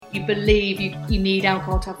You believe you need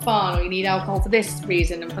alcohol to have fun, or you need alcohol for this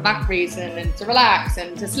reason and for that reason, and to relax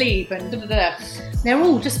and to sleep and da. They're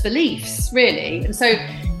all just beliefs, really. And so,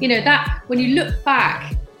 that when you look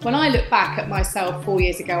back, when I look back at myself 4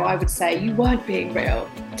 years ago, I would say, you weren't being real,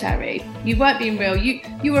 Teri. You weren't being real.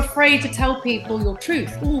 You were afraid to tell people your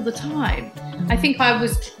truth all the time. I think I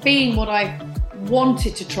was being what I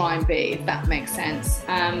wanted to try and be, if that makes sense,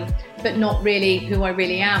 but not really who I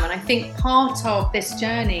really am. And I think part of this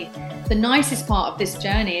journey, the nicest part of this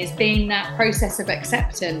journey, is being that process of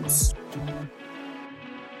acceptance.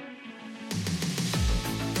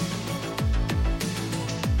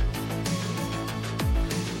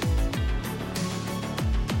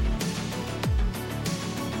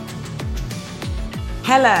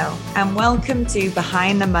 Hello and welcome to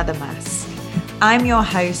Behind the Mother Mask. I'm your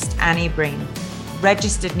host, Annie Breen,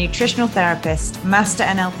 registered nutritional therapist, master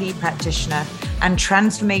NLP practitioner, and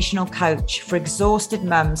transformational coach for exhausted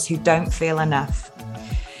mums who don't feel enough.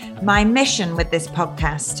 My mission with this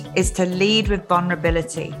podcast is to lead with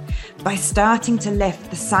vulnerability by starting to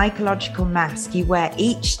lift the psychological mask you wear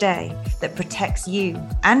each day that protects you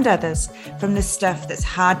and others from the stuff that's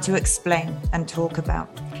hard to explain and talk about.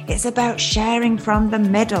 It's about sharing from the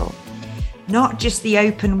middle, not just the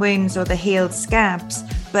open wounds or the healed scabs,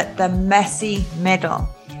 but the messy middle.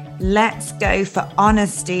 Let's go for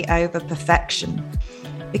honesty over perfection.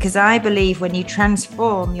 Because I believe when you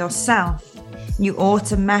transform yourself, you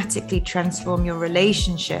automatically transform your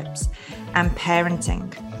relationships and parenting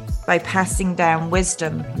by passing down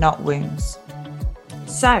wisdom, not wounds.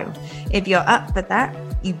 So if you're up for that,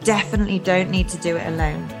 you definitely don't need to do it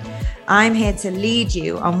alone. I'm here to lead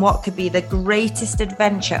you on what could be the greatest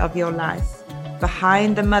adventure of your life,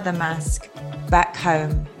 behind the mother mask, back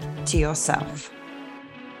home to yourself.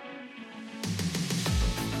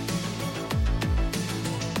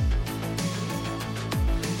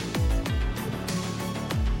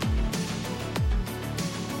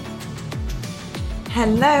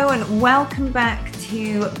 Hello and welcome back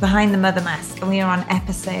to Behind the Mother Mask, and we are on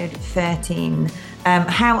episode 13.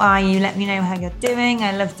 How are you? Let me know how you're doing.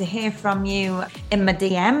 I love to hear from you in my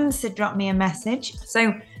DMs, so drop me a message.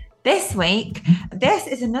 So this week, this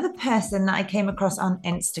is another person that I came across on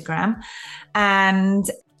Instagram and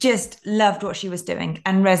just loved what she was doing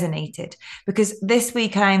and resonated, because this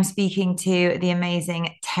week I'm speaking to the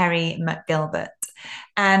amazing Teri McGilbert.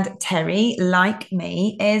 And Teri, like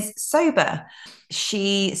me, is sober.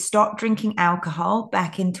 She stopped drinking alcohol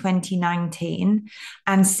back in 2019.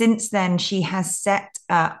 And since then, she has set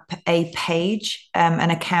up a page,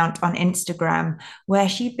 an account on Instagram, where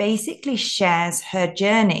she basically shares her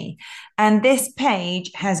journey. And this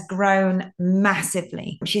page has grown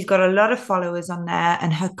massively. She's got a lot of followers on there,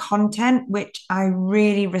 and her content, which I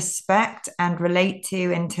really respect and relate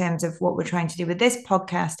to in terms of what we're trying to do with this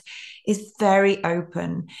podcast, is very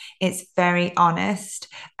open, it's very honest,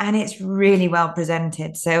 and it's really well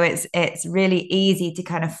presented. So it's really easy to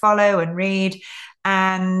kind of follow and read.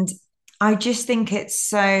 And I just think it's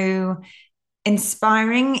so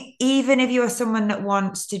inspiring, even if you're someone that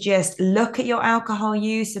wants to just look at your alcohol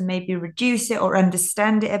use and maybe reduce it or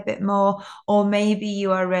understand it a bit more, or maybe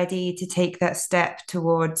you are ready to take that step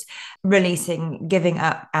towards releasing, giving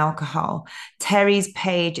up alcohol. Teri's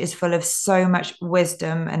page is full of so much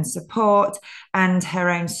wisdom and support and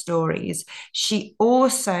her own stories. She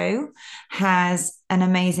also has an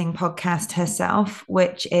amazing podcast herself,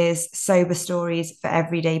 which is Sober Stories for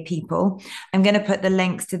Everyday People. I'm going to put the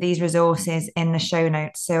links to these resources in the show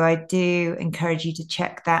notes, so I do encourage you to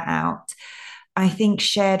check that out. I think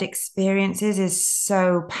shared experiences is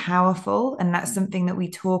so powerful, and that's something that we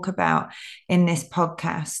talk about in this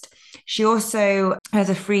podcast. She also has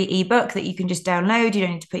a free ebook that you can just download. You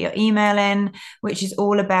don't need to put your email in, which is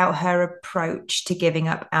all about her approach to giving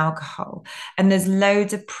up alcohol. And there's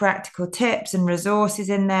loads of practical tips and resources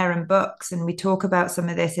in there and books. And we talk about some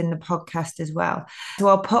of this in the podcast as well. So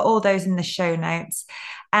I'll put all those in the show notes.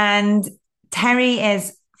 And Teri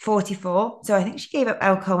is 44. So I think she gave up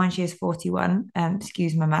alcohol when she was 41.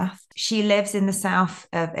 Excuse my math. She lives in the south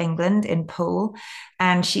of England in Poole,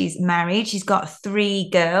 and she's married. She's got 3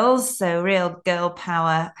 girls, so real girl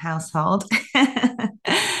power household.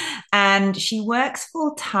 And she works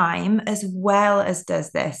full time as well as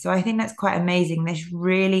does this. So I think that's quite amazing. This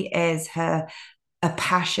really is a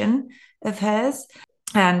passion of hers.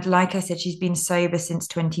 And like I said, she's been sober since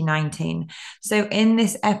 2019. So in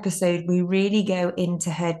this episode, we really go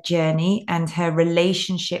into her journey and her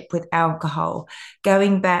relationship with alcohol,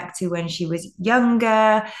 going back to when she was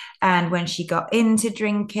younger and when she got into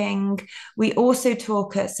drinking. We also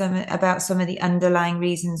talk about some of the underlying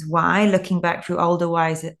reasons why, looking back through older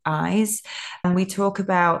wise eyes. And we talk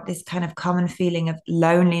about this kind of common feeling of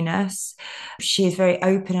loneliness. She is very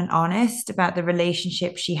open and honest about the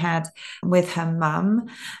relationship she had with her mum.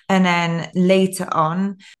 And then later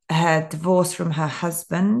on, her divorce from her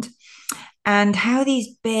husband, and how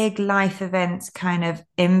these big life events kind of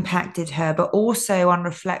impacted her, but also on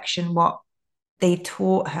reflection, what they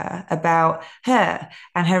taught her about her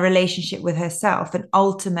and her relationship with herself. And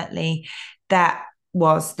ultimately, that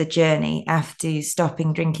was the journey after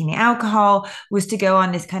stopping drinking the alcohol, was to go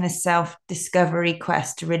on this kind of self-discovery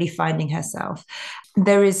quest to really finding herself.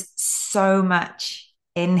 There is so much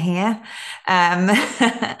in here.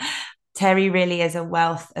 Teri really is a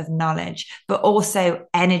wealth of knowledge, but also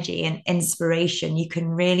energy and inspiration. You can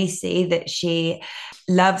really see that she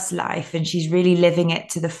loves life and she's really living it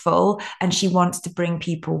to the full, and she wants to bring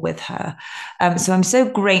people with her. So I'm so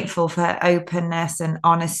grateful for her openness and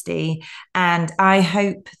honesty. And I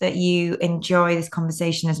hope that you enjoy this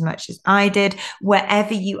conversation as much as I did,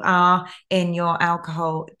 wherever you are in your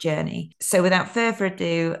alcohol journey. So without further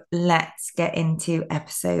ado, let's get into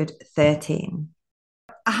episode 13.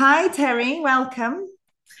 Hi, Teri. Welcome.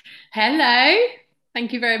 Hello.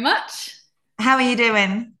 Thank you very much. How are you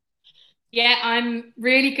doing? Yeah, I'm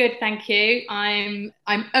really good, thank you. I'm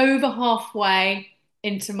over halfway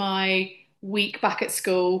into my week back at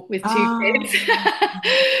school with two kids. Oh,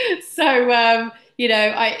 So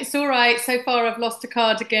it's all right. So far I've lost a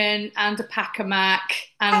cardigan and a pack Mac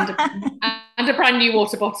and a brand new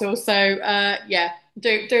water bottle. So yeah,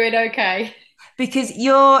 doing okay. because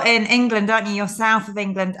you're in England, aren't you? You're south of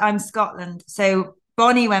England. I'm Scotland. So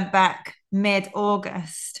Bonnie went back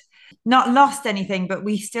mid-August. Not lost anything, but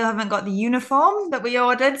we still haven't got the uniform that we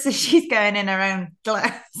ordered. So she's going in her own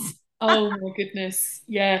dress. Oh my goodness.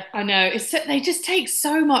 Yeah, I know. They just take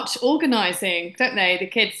so much organizing, don't they, the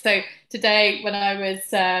kids? So today when I was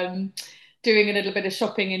doing a little bit of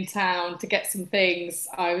shopping in town to get some things,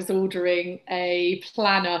 I was ordering a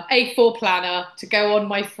planner, A4 planner to go on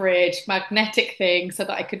my fridge, magnetic thing so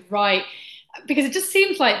that I could write, because it just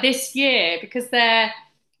seems like this year, because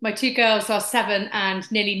my two girls are 7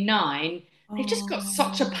 and nearly 9. They've just got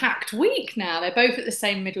such a Oh. packed week now. They're both at the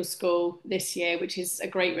same middle school this year, which is a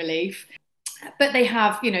great relief. But they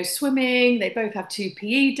have, swimming, they both have two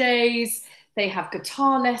PE days, they have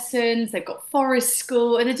guitar lessons, they've got forest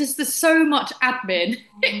school, and there's so much admin.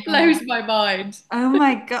 It blows my mind. Oh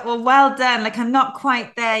my God. Well done. Like I'm not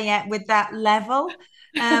quite there yet with that level.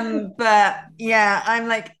 But yeah, I'm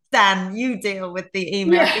like, Dan, you deal with the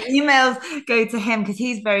emails. Yeah. The emails go to him because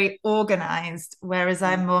he's very organized, whereas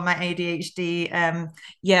I'm more my ADHD.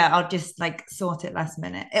 Yeah, I'll just like sort it last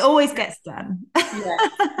minute. It always gets done. Yeah,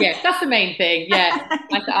 yeah, that's the main thing. Yeah,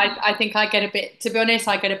 I think I get a bit, to be honest,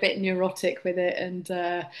 I get a bit neurotic with it, and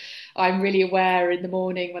I'm really aware in the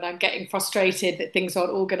morning when I'm getting frustrated that things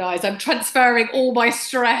aren't organised. I'm transferring all my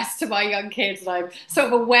stress to my young kids, and I'm sort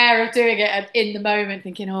of aware of doing it in the moment,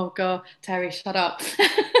 thinking, "Oh God, Teri, shut up."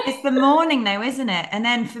 It's the morning though, isn't it? And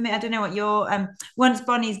then for me, I don't know what your once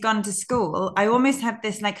Bonnie's gone to school, I almost have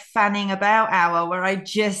this like fanning about hour where I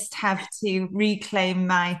just have to reclaim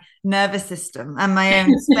my nervous system and my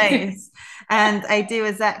own space. And I do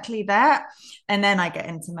exactly that. And then I get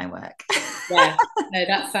into my work. Yeah, no,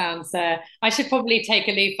 that sounds. I should probably take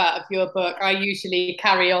a leaf out of your book. I usually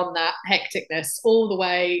carry on that hecticness all the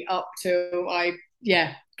way up to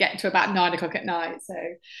get to about 9 o'clock at night. So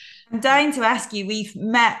I'm dying to ask you, we've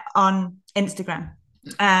met on Instagram.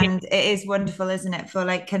 yeah, And it is wonderful, isn't it, for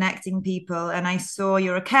like connecting people. And I saw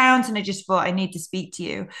your account and I just thought I need to speak to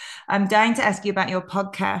you. I'm dying to ask you about your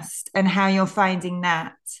podcast and how you're finding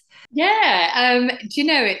that. yeah. Do you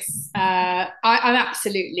know I'm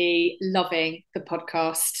absolutely loving the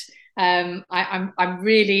podcast.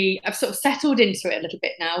 I've sort of settled into it a little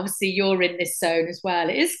bit now. Obviously, you're in this zone as well.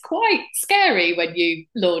 It is quite scary when you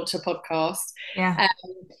launch a podcast. Yeah.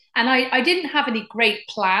 Um, and I didn't have any great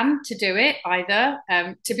plan to do it either.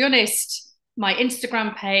 To be honest, my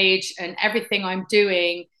Instagram page and everything I'm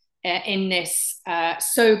doing in this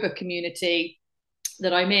sober community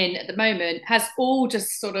that I'm in at the moment has all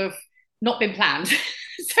just sort of not been planned.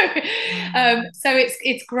 So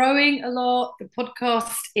it's growing a lot. The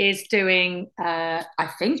podcast is doing, I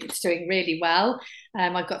think it's doing really well.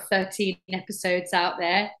 I've got 13 episodes out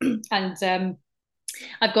there, and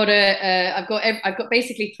I've got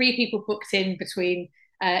basically 3 people booked in between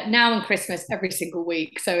now on Christmas every single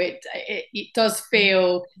week. So it does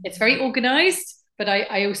feel, it's very organized, but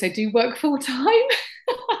I also do work full time.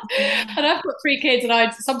 And I've got 3 kids,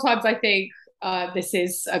 and sometimes I think, this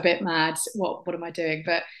is a bit mad. What am I doing?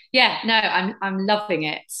 But yeah, no, I'm loving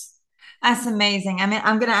it. That's amazing. I mean,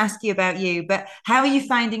 I'm going to ask you about you, but how are you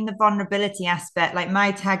finding the vulnerability aspect? Like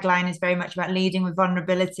my tagline is very much about leading with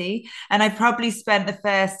vulnerability. And I probably spent the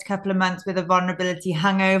first couple of months with a vulnerability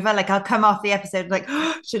hangover. Like I'll come off the episode like,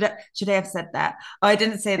 oh, should I have said that? Oh, I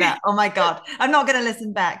didn't say that. Oh my God. I'm not going to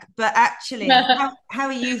listen back. But actually, how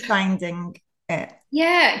are you finding it?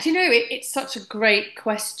 Yeah, do you know, it's such a great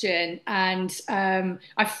question. And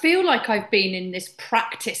I feel like I've been in this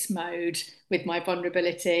practice mode with my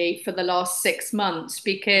vulnerability for the last 6 months,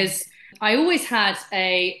 because I always had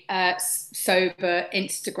a sober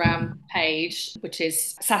Instagram page, which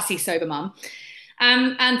is Sassy Sober Mum.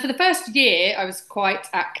 And for the first year, I was quite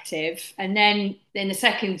active. And then in the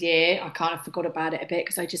second year, I kind of forgot about it a bit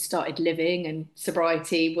because I just started living, and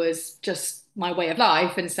sobriety was just my way of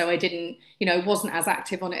life. And so I didn't, wasn't as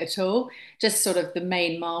active on it at all, just sort of the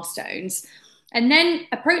main milestones. And then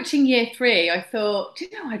approaching year 3, I thought,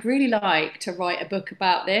 I'd really like to write a book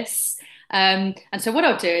about this. And so what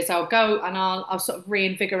I'll do is I'll go and I'll sort of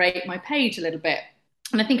reinvigorate my page a little bit.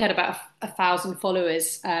 And I think I had about 1,000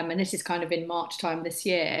 followers, and this is kind of in March time this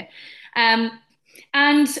year.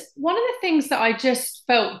 And one of the things that I just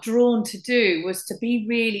felt drawn to do was to be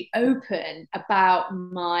really open about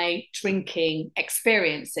my drinking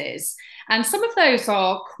experiences. And some of those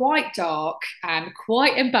are quite dark and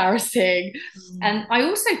quite embarrassing. And I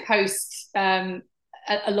also post a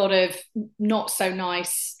lot of not so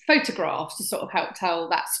nice photographs to sort of help tell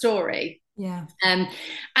that story. Yeah.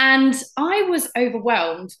 And I was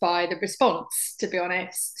overwhelmed by the response, to be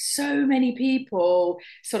honest. So many people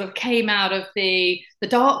sort of came out of the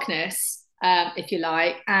darkness, if you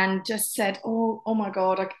like, and just said, "Oh my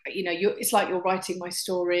God, it's like you're writing my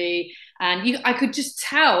story." And I could just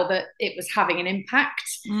tell that it was having an impact,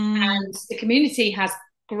 and the community has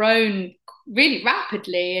grown really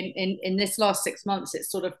rapidly in this last 6 months. It's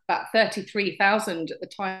sort of about 33,000 at the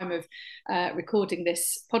time of recording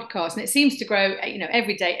this podcast, and it seems to grow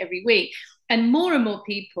every day, every week. And more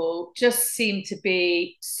people just seem to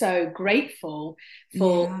be so grateful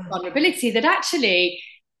for vulnerability that actually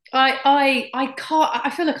I can't. I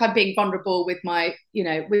feel like I'm being vulnerable with my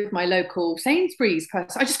local Sainsbury's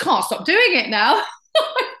person. I just can't stop doing it now.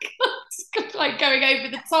 Like going over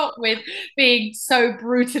the top with being so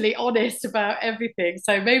brutally honest about everything.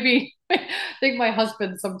 So maybe I think my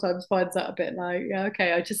husband sometimes finds that a bit like, yeah,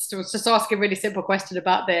 okay, I was just asking a really simple question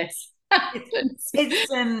about this.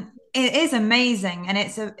 It is amazing, and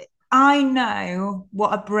I know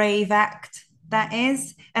what a brave act that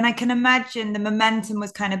is, and I can imagine the momentum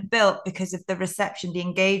was kind of built because of the reception, the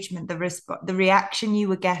engagement, the reaction you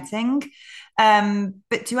were getting,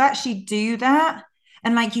 but to actually do that.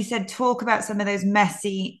 And like you said, talk about some of those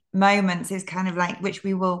messy moments is kind of like, which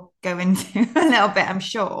we will go into a little bit, I'm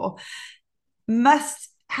sure.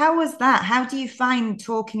 How was that? How do you find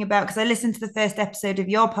talking about, because I listened to the first episode of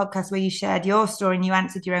your podcast where you shared your story and you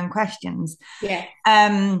answered your own questions. Yeah.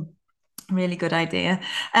 Really good idea.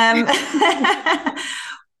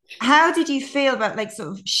 How did you feel about like sort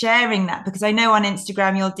of sharing that? Because I know on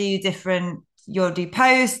Instagram you'll do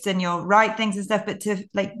posts and you'll write things and stuff, but to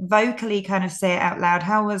like vocally kind of say it out loud,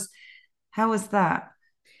 how was that?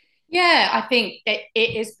 Yeah, I think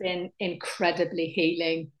it has been incredibly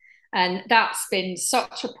healing, and that's been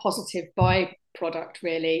such a positive byproduct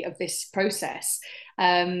really of this process.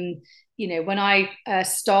 When I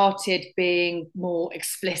started being more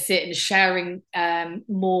explicit and sharing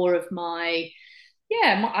more of I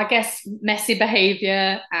guess messy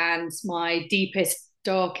behavior and my deepest,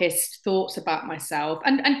 darkest thoughts about myself,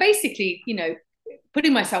 and basically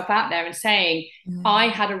putting myself out there and saying I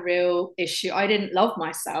had a real issue. I didn't love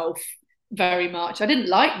myself very much. I didn't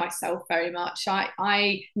like myself very much.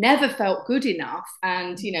 I never felt good enough,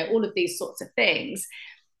 and all of these sorts of things.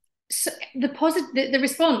 So the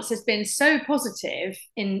response has been so positive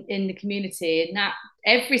in the community, and that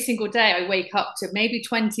every single day I wake up to maybe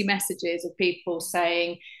 20 messages of people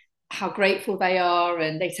saying how grateful they are,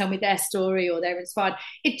 and they tell me their story or they're inspired.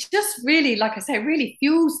 It just really, like I say, really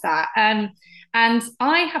fuels that. And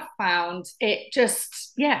I have found it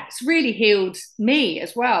just, it's really healed me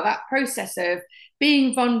as well. That process of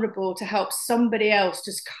being vulnerable to help somebody else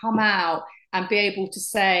just come out and be able to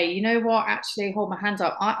say, you know what, actually hold my hand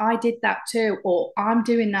up. I did that too, or I'm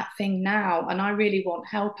doing that thing now and I really want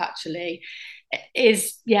help actually,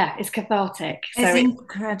 is cathartic. It's So it,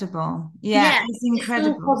 incredible. Yeah, yeah, it's it's all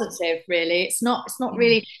incredible. positive, really. It's not Yeah.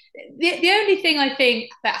 really the only thing I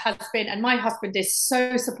think that has been, and my husband is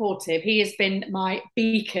so supportive. He has been my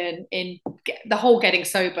beacon in the whole getting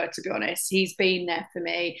sober, to be honest. He's been there for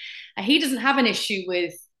me. And he doesn't have an issue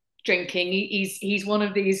with drinking. He's one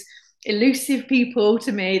of these elusive people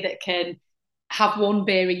to me that can have one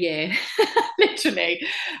beer a year, literally.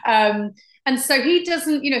 And so he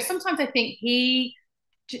doesn't, sometimes I think he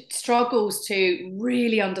struggles to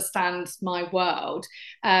really understand my world.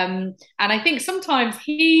 And I think sometimes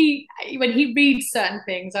when he reads certain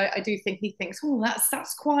things, I do think he thinks, oh,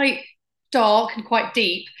 that's quite dark and quite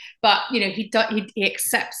deep. But he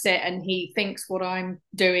accepts it and he thinks what I'm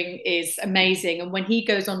doing is amazing. And when he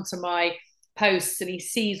goes onto my posts and he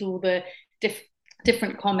sees all the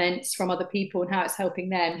different comments from other people and how it's helping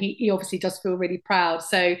them, he obviously does feel really proud.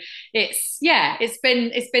 So it's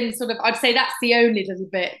been sort of, I'd say that's the only little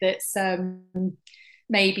bit that's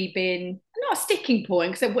maybe been not a sticking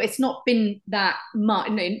point, because it's not been that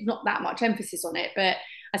much, not that much emphasis on it. But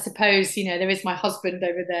I suppose there is my husband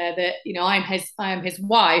over there that I am his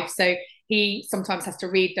wife, so he sometimes has to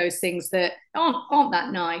read those things that aren't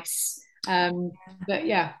that nice. But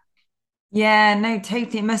yeah. Yeah, no,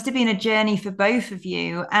 totally. It must have been a journey for both of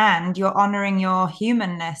you, and you're honoring your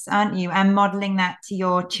humanness, aren't you? And modeling that to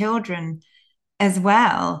your children as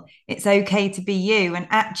well. It's okay to be you. And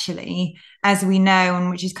actually, as we know, and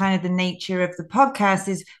which is kind of the nature of the podcast,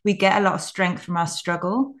 is we get a lot of strength from our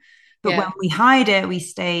struggle. But when Yeah. we hide it, we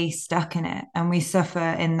stay stuck in it and we suffer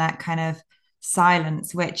in that kind of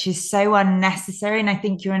silence, which is so unnecessary. And I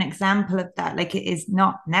think you're an example of that. Like, it is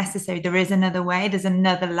not necessary. There is another way, there's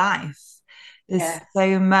another life. There's Yeah.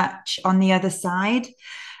 so much on the other side.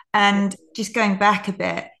 And just going back a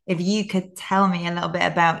bit, if you could tell me a little bit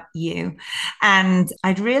about you, and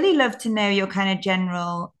I'd really love to know your kind of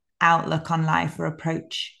general outlook on life or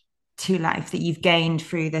approach to life that you've gained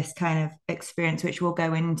through this kind of experience, which we'll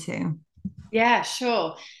go into. Yeah,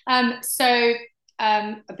 sure. So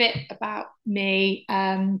a bit about me.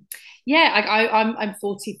 Yeah, I'm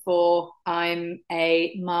 44. I'm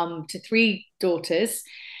a mum to three daughters,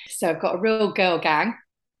 so I've got a real girl gang.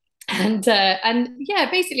 And yeah,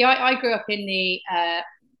 basically, I grew up in the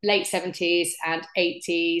late 70s and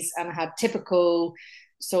 80s, and I had typical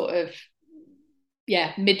sort of,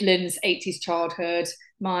 yeah, Midlands 80s childhood.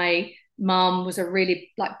 My mum was a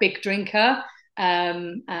really like big drinker.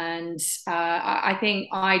 And I think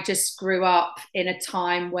I just grew up in a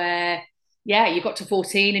time where, yeah, you got to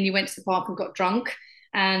 14 and you went to the park and got drunk.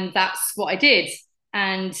 And that's what I did.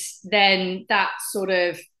 And then that sort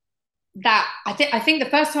of, that I think the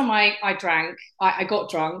first time I drank, I got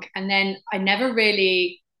drunk, and then I never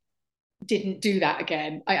really didn't do that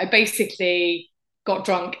again. I basically got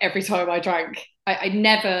drunk every time I drank. I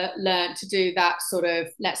never learned to do that sort of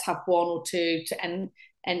let's have one or two to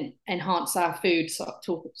and enhance our food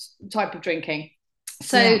type of drinking.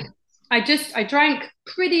 So Yeah. I drank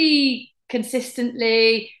pretty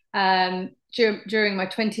consistently during my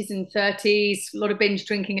 20s and 30s. A lot of binge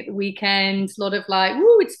drinking at the weekend, a lot of like,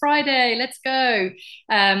 woo, it's Friday, let's go.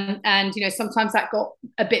 And sometimes that got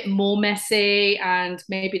a bit more messy, and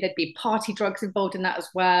maybe there'd be party drugs involved in that as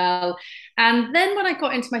well. And then when I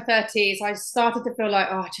got into my 30s, I started to feel like,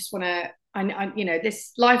 oh, I just want to,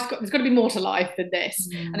 this there's got to be more to life than this.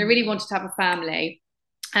 And I Mm. really wanted to have a family.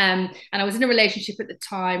 And I was in a relationship at the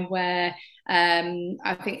time where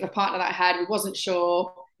I think the partner that I had, we wasn't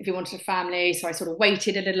sure if he wanted a family. So I sort of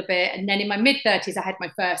waited a little bit. And then in my mid 30s, I had my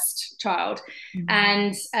first child. Mm.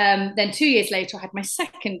 And then 2 years later, I had my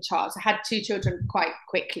second child. So I had two children quite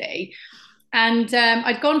quickly. And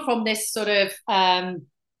I'd gone from this sort of,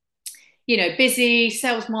 busy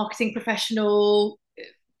sales marketing professional,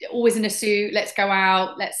 always in a suit, let's go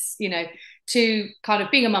out, to kind of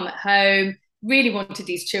being a mum at home, really wanted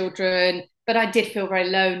these children, but I did feel very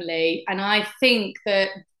lonely. And I think that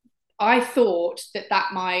I thought that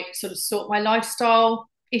that might sort of sort my lifestyle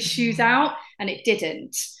issues Mm. out, and it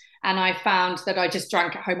didn't. And I found that I just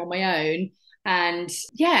drank at home on my own. And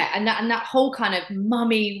yeah, and that whole kind of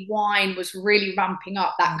mummy wine was really ramping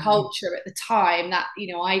up, that Yeah. culture at the time, that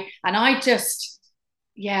I just,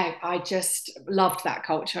 yeah, I just loved that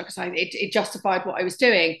culture because it justified what I was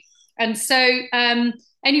doing. And so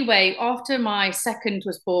anyway, after my second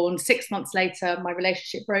was born, 6 months later, my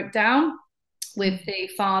relationship broke down with the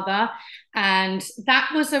father. And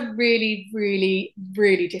that was a really, really,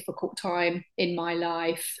 really difficult time in my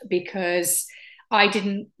life because I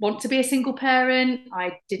didn't want to be a single parent.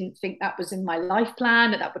 I didn't think that was in my life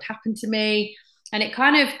plan, that that would happen to me. And it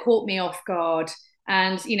kind of caught me off guard.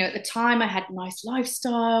 And, you know, at the time I had a nice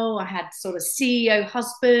lifestyle. I had sort of CEO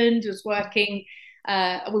husband, was working.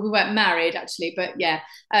 We weren't married actually, but yeah.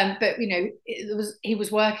 But you know, he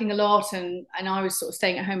was working a lot, and I was sort of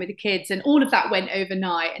staying at home with the kids, and all of that went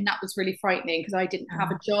overnight, and that was really frightening because I didn't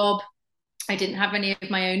have a job. I didn't have any of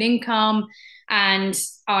my own income. And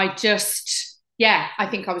I just, yeah, I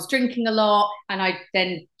think I was drinking a lot, and I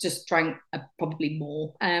then just drank probably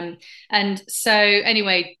more. And so,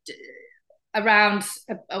 anyway, around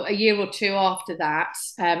a year or two after that,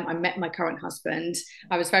 I met my current husband.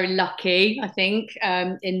 I was very lucky, I think,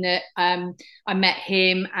 in that I met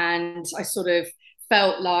him, and I sort of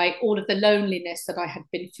felt like all of the loneliness that I had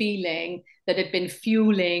been feeling, that had been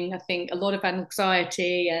fueling, I think, a lot of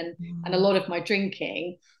anxiety and a lot of my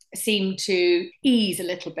drinking, seemed to ease a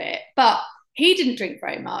little bit. But he didn't drink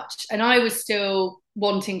very much, and I was still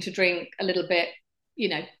wanting to drink a little bit, you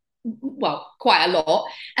know, well, quite a lot.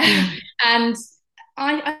 And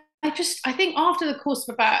I think after the course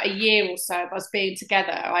of about a year or so of us being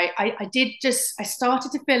together, I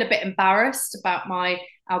started to feel a bit embarrassed about my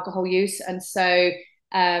alcohol use. And so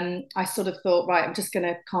I sort of thought, right, I'm just going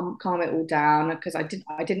to calm it all down, because I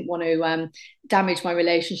didn't want to damage my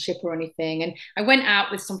relationship or anything. And I went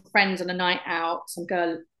out with some friends on a night out,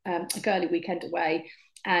 a girly weekend away,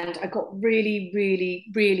 and I got really, really,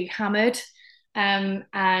 really hammered. And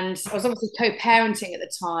I was obviously co-parenting at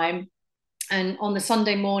the time. And on the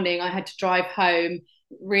Sunday morning, I had to drive home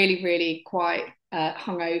really, really quite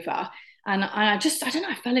hungover. And I don't know,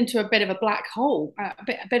 I fell into a bit of a black hole,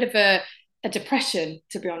 a bit of a depression,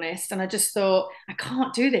 to be honest. And I just thought, I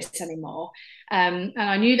can't do this anymore. And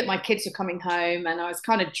I knew that my kids were coming home, and I was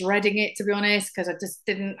kind of dreading it, to be honest, because I just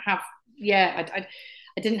didn't have, I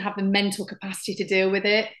didn't have the mental capacity to deal with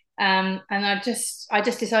it. And I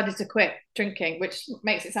just decided to quit drinking, which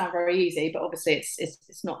makes it sound very easy, but obviously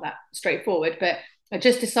it's not that straightforward. But I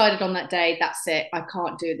just decided on that day, that's it. I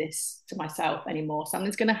can't do this to myself anymore.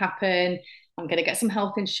 Something's going to happen. I'm going to get some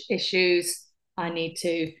health issues. I need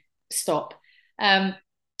to stop.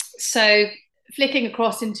 So flicking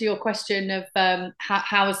across into your question of how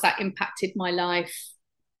has that impacted my life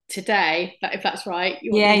today, if that's right.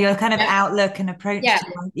 Your kind of outlook and approach to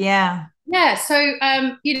life. Yeah. So,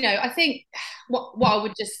 you know, I think what I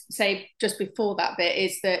would just say just before that bit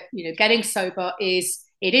is that, you know, getting sober it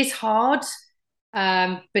is hard,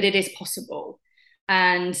 but it is possible.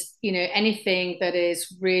 And, you know, anything that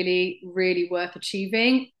is really, really worth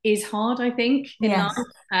achieving is hard, I think, in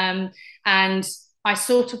life. And I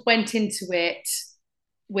sort of went into it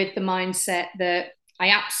with the mindset that I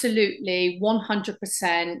absolutely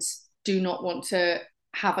 100% do not want to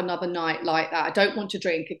have another night like that. I don't want to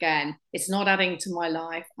drink again. It's not adding to my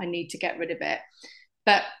life. I need to get rid of it.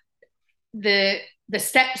 But the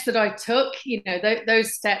steps that I took, you know,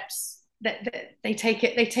 those steps, that they take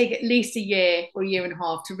at least a year or a year and a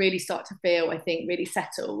half to really start to feel, I think, really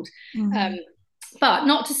settled. But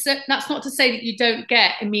that's not to say that you don't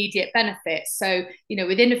get immediate benefits. So, you know,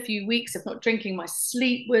 within a few weeks of not drinking, my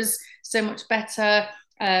sleep was so much better.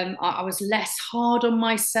 I was less hard on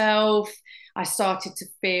myself. I started to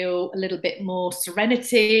feel a little bit more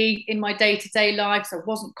serenity in my day-to-day life. So I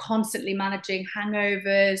wasn't constantly managing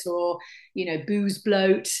hangovers or, you know, booze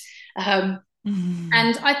bloat.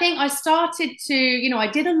 And I think I started to, you know,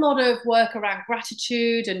 I did a lot of work around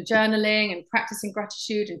gratitude and journaling and practicing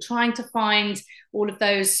gratitude and trying to find all of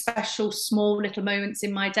those special small little moments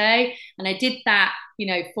in my day. And I did that, you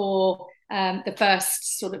know, for the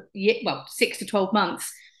first sort of 6 to 12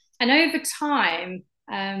 months. And over time,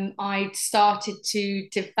 I started to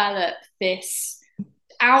develop this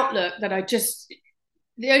outlook that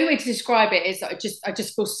the only way to describe it is that I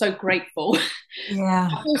just feel so grateful.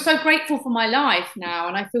 I feel so grateful for my life now.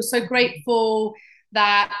 And I feel so grateful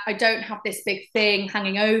that I don't have this big thing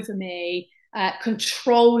hanging over me,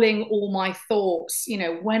 controlling all my thoughts. You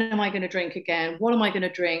know, when am I going to drink again? What am I going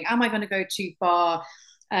to drink? Am I going to go too far?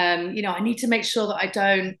 You know, I need to make sure that I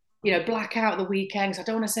don't, you know, black out the weekends. I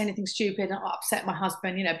don't want to say anything stupid and upset my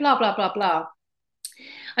husband, you know, blah, blah, blah, blah.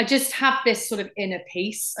 I just have this sort of inner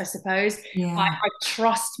peace, I suppose. I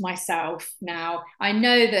trust myself now. I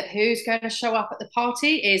know that who's going to show up at the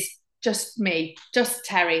party is just me, just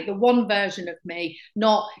Teri, the one version of me,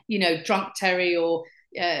 not, you know, drunk Teri or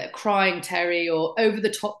crying Teri or over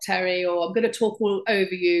the top Teri or I'm going to talk all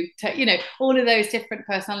over you, you know, all of those different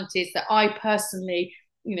personalities that I personally,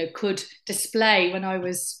 you know, could display when I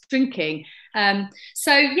was drinking.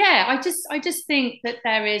 So yeah, I just think that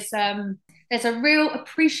there's a real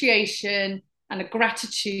appreciation and a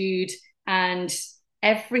gratitude and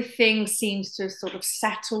everything seems to have sort of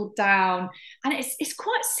settled down. And it's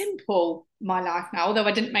quite simple, my life now, although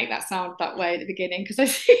I didn't make that sound that way at the beginning, because I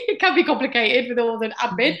see it can be complicated with all the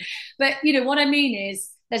admin. But what I mean is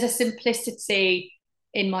there's a simplicity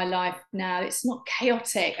in my life now. It's not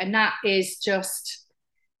chaotic, and that is just,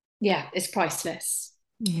 yeah, it's priceless.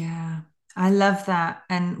 Yeah, I love that.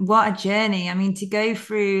 And what a journey. I mean, to go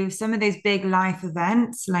through some of those big life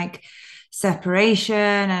events like separation,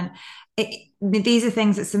 and these are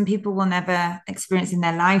things that some people will never experience in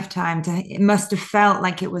their lifetime. It must have felt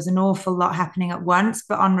like it was an awful lot happening at once,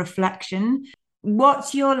 but on reflection,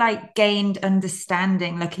 what's your like gained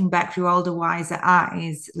understanding looking back through older, wiser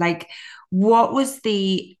eyes? Like, what was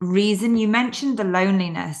the reason? You mentioned the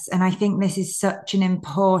loneliness, and I think this is such an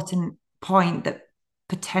important point that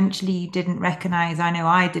potentially you didn't recognize. I know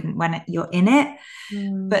I didn't when you're in it,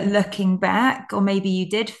 but looking back, or maybe you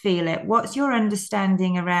did feel it. What's your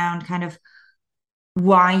understanding around kind of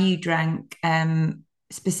why you drank,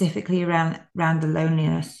 specifically around the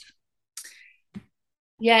loneliness?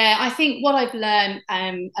 Yeah, I think what I've learned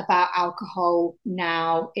about alcohol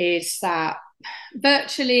now is that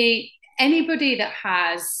virtually anybody that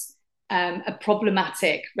has a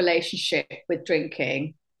problematic relationship with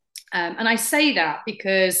drinking, and I say that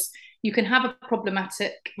because you can have a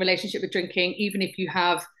problematic relationship with drinking even if you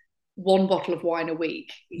have one bottle of wine a week.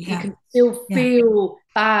 You can still feel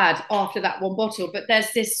bad after that one bottle. But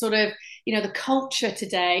there's this sort of, the culture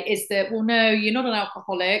today is that, well, no, you're not an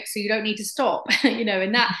alcoholic, so you don't need to stop,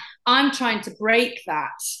 and that I'm trying to break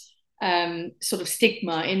that sort of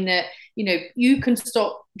stigma in that, you can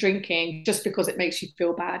stop drinking just because it makes you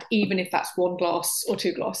feel bad, even if that's one glass or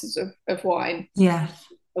two glasses of wine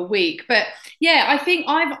a week. But yeah, I think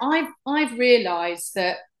I've realized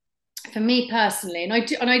that for me personally, and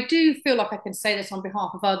I do feel like I can say this on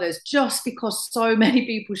behalf of others, just because so many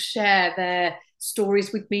people share their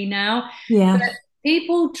stories with me now. Yeah. But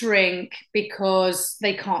people drink because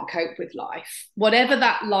they can't cope with life, whatever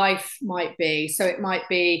that life might be. So it might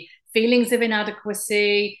be feelings of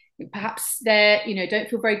inadequacy. Perhaps they don't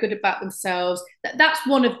feel very good about themselves. That's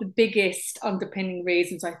one of the biggest underpinning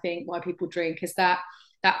reasons, I think, why people drink, is that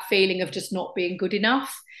feeling of just not being good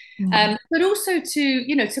enough. But also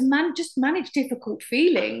to just manage difficult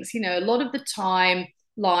feelings. A lot of the time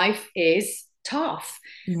life is tough.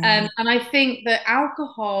 And I think that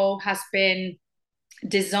alcohol has been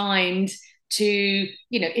designed to,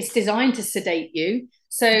 it's designed to sedate you.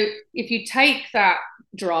 So if you take that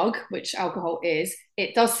drug, which alcohol is,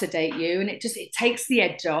 it does sedate you, and it takes the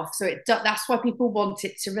edge off. So that's why people want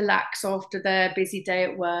it to relax after their busy day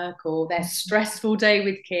at work or their stressful day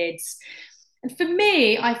with kids. And for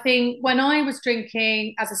me, I think when I was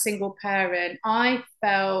drinking as a single parent, I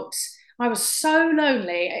felt I was so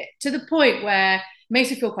lonely, to the point where it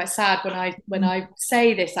makes me feel quite sad when I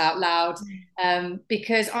say this out loud,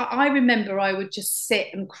 because I remember I would just sit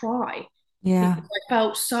and cry. Yeah.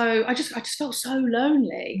 Because I just felt so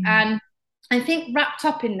lonely. And I think wrapped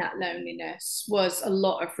up in that loneliness was a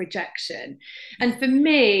lot of rejection. And for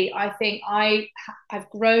me, I think I've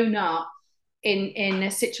grown up in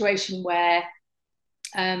a situation where,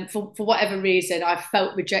 for whatever reason, I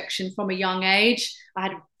felt rejection from a young age. I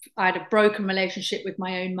had a broken relationship with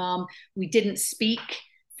my own mum. We didn't speak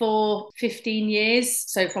for 15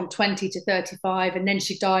 years, so from 20 to 35, and then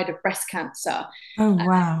she died of breast cancer. Oh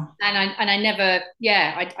wow. And I never,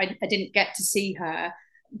 I didn't get to see her.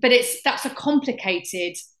 But that's a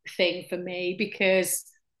complicated thing for me, because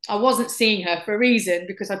I wasn't seeing her for a reason,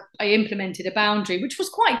 because I implemented a boundary, which was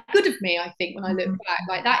quite good of me, I think, when I look back.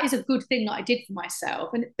 Like, that is a good thing that I did for myself.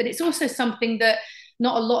 But it's also something that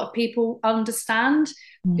not a lot of people understand.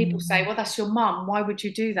 People say, well, that's your mum, why would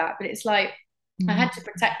you do that? But it's like, I had to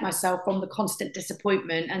protect myself from the constant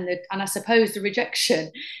disappointment and I suppose the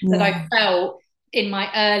rejection that I felt in my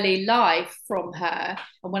early life from her.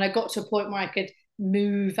 And when I got to a point where I could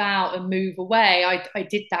move out and move away, I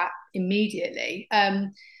did that immediately.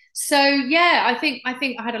 So yeah, I think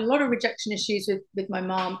I had a lot of rejection issues with my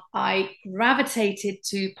mom. I gravitated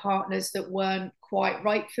to partners that weren't quite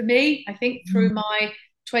right for me, I think, through my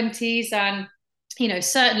 20s. And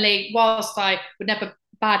certainly, whilst I would never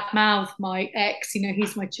badmouth my ex,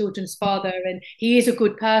 he's my children's father, and he is a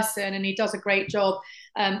good person, and he does a great job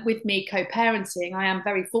with me co-parenting. I am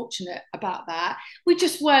very fortunate about that. We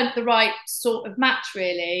just weren't the right sort of match,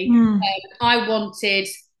 really. I wanted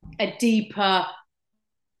a deeper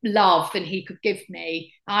love than he could give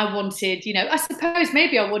me. I wanted, I suppose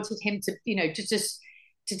maybe I wanted him to, to just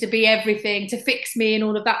to be everything, to fix me and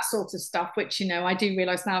all of that sort of stuff, which, I do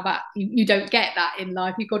realize now that you don't get that in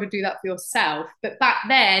life. You've got to do that for yourself. But back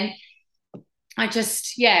then, I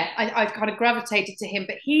just, yeah, I've kind of gravitated to him,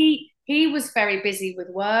 but he was very busy with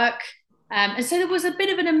work. And so there was a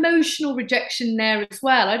bit of an emotional rejection there as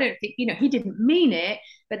well. I don't think, he didn't mean it,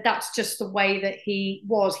 but that's just the way that he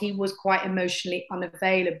was. He was quite emotionally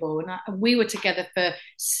unavailable. And we were together for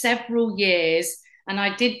several years. And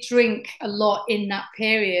I did drink a lot in that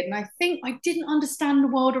period. And I think I didn't understand the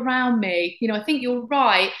world around me. I think you're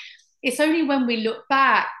right. It's only when we look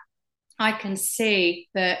back I can see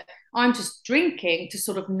that I'm just drinking to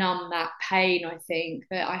sort of numb that pain. I think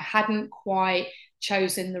that I hadn't quite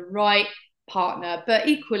chosen the right partner, but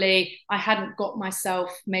equally, I hadn't got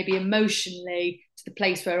myself maybe emotionally to the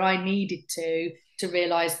place where I needed to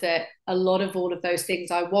realize that a lot of all of those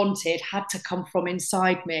things I wanted had to come from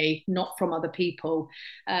inside me, not from other people.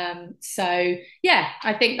 So, yeah,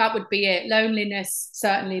 I think that would be it. Loneliness,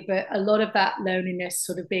 certainly, but a lot of that loneliness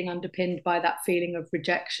sort of being underpinned by that feeling of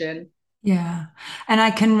rejection. Yeah. And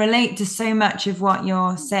I can relate to so much of what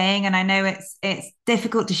you're saying. And I know it's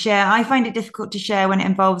difficult to share. I find it difficult to share when it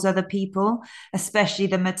involves other people, especially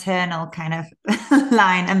the maternal kind of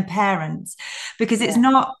line and parents, because it's Yeah.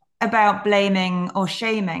 not about blaming or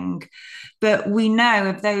shaming, but we know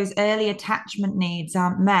if those early attachment needs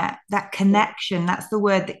aren't met, that connection, that's the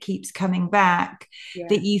word that keeps coming back, Yeah.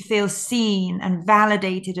 that you feel seen and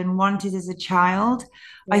validated and wanted as a child.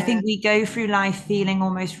 I Yeah. think we go through life feeling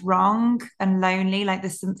almost wrong and lonely, like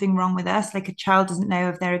there's something wrong with us. Like a child doesn't know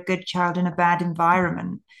if they're a good child in a bad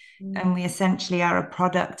environment. And we essentially are a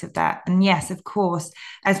product of that. And yes, of course,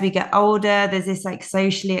 as we get older, there's this like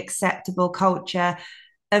socially acceptable culture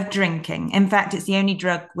of drinking. In fact, it's the only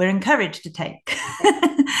drug we're encouraged to take,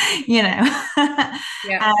 you know.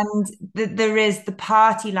 Yeah. And there is the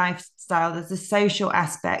party lifestyle, there's the social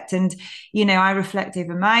aspect. And, I reflect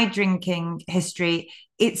over my drinking history.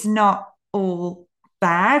 It's not all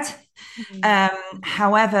bad.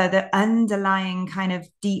 However, the underlying kind of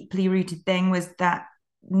deeply rooted thing was that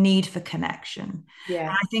need for connection. And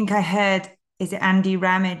Yeah. I think I heard, is it Andy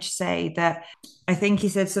Ramage say that, I think he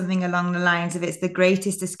said something along the lines of it's the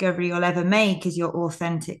greatest discovery you'll ever make is your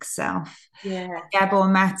authentic self. Yeah. Gabor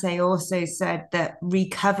Mate also said that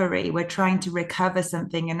recovery, we're trying to recover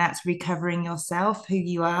something, and that's recovering yourself, who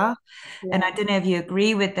you are. Yeah. And I don't know if you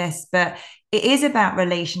agree with this, but it is about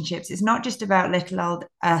relationships. It's not just about little old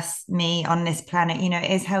us, me on this planet.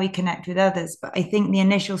 It is how we connect with others. But I think the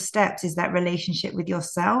initial steps is that relationship with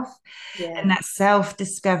yourself Yeah. and that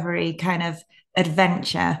self-discovery kind of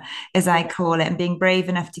adventure, as I call it, and being brave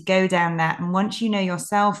enough to go down that. And once you know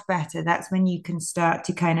yourself better, that's when you can start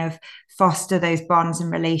to kind of foster those bonds and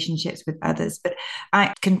relationships with others. But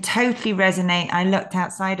I can totally resonate. I looked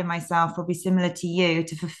outside of myself, probably similar to you,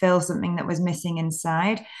 to fulfill something that was missing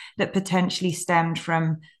inside that potentially stemmed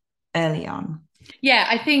from early on. Yeah,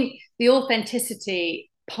 I think the authenticity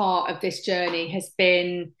part of this journey has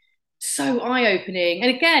been so eye-opening. And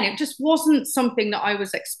again, it just wasn't something that I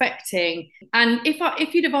was expecting. And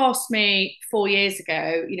if you'd have asked me 4 years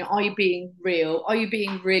ago, are you being real? Are you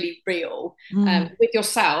being really real with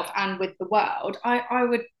yourself and with the world? I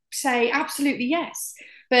would say absolutely yes.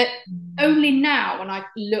 But only now, when I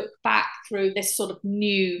look back through this sort of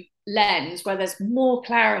new lens where there's more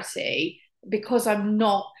clarity, because I'm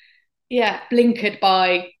not blinkered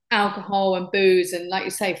by alcohol and booze and, like you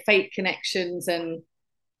say, fake connections and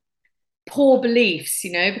poor beliefs,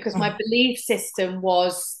 because my belief system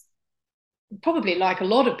was probably like a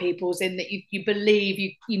lot of people's, in that you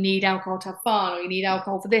believe you need alcohol to have fun, or you need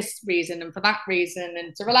alcohol for this reason and for that reason,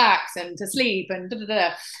 and to relax and to sleep and da,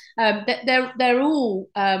 da, da. They're all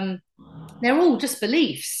just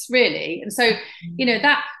beliefs, really. And so,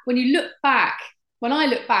 that when I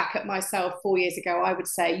look back at myself 4 years ago, I would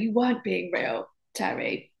say you weren't being real,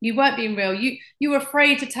 Teri. You weren't being real. You were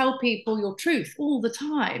afraid to tell people your truth all the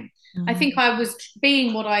time. I think I was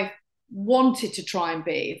being what I wanted to try and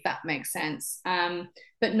be, if that makes sense,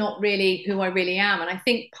 but not really who I really am. And I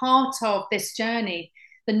think part of this journey,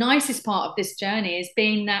 the nicest part of this journey, is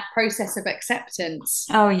being that process of acceptance.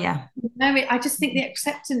 Oh, yeah. I just think the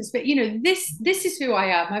acceptance, but this is who I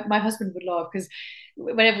am. My husband would laugh, because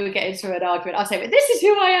whenever we get into an argument, I'll say, but this is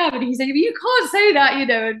who I am. And he said, you can't say that,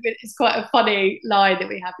 and it's quite a funny line that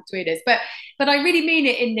we have between us. But I really mean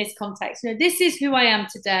it in this context. This is who I am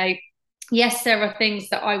today. Yes, there are things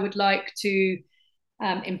that I would like to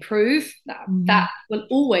improve. That will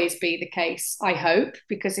always be the case, I hope,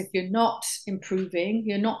 because if you're not improving,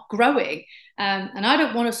 you're not growing. And I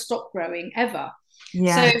don't want to stop growing ever.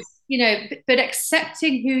 Yeah. So, but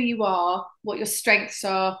accepting who you are, what your strengths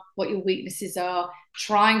are, what your weaknesses are,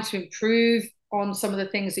 trying to improve on some of the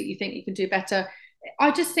things that you think you can do better.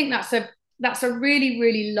 I just think that's a that's a really,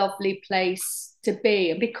 really lovely place to be.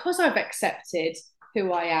 And because I've accepted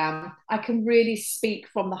who I am, I can really speak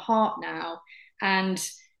from the heart now. And,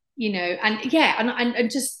 you know, and yeah,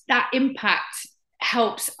 and just that impact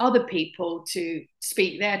helps other people to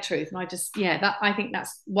speak their truth. And I just, yeah, that I think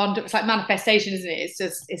that's wonderful. It's like manifestation, isn't it?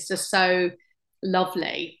 It's just so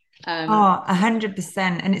lovely. Oh, 100%.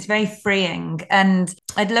 And it's very freeing. And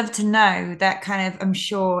I'd love to know that kind of, I'm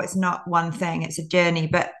sure it's not one thing, it's a journey,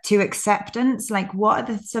 but to acceptance, like what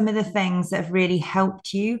are some of the things that have really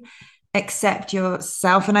helped you accept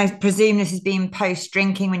yourself? And I presume this has been post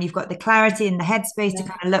drinking when you've got the clarity and the headspace to Yeah.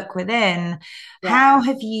 kind of look within. Yeah.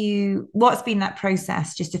 What's been that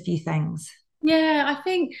process? Just a few things. Yeah, I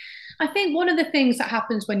think one of the things that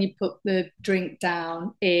happens when you put the drink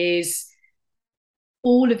down is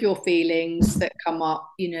all of your feelings that come up,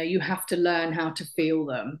 you have to learn how to feel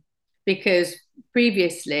them, because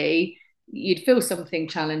previously you'd feel something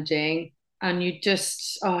challenging and you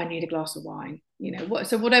just, oh, I need a glass of wine,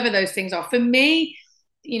 so whatever those things are for me,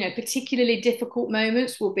 particularly difficult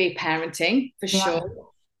moments will be parenting for Yeah.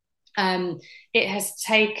 sure. It has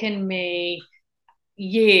taken me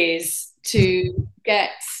years to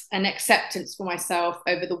get an acceptance for myself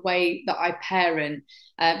over the way that I parent,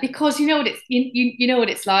 because you know what it's you know what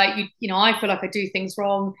it's like. I feel like I do things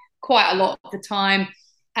wrong quite a lot of the time,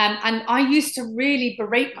 and I used to really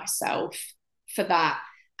berate myself for that.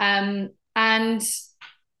 And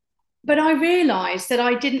but I realised that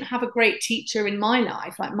I didn't have a great teacher in my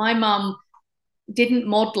life. Like my mum didn't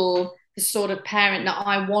model the sort of parent that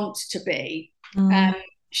I want to be. Mm. Um,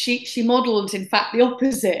 she modeled, in fact, the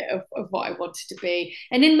opposite of what I wanted to be.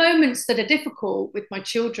 And in moments that are difficult with my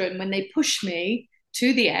children, when they push me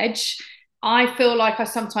to the edge, I feel like I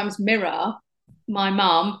sometimes mirror my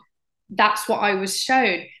mum. That's what I was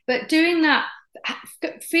shown. But doing that,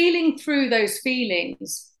 feeling through those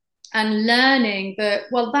feelings and learning that,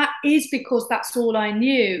 well, that is because that's all I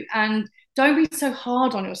knew. And don't be so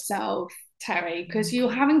hard on yourself, Teri, because you're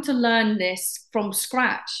having to learn this from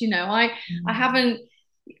scratch. I haven't,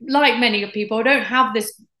 like many people, I don't have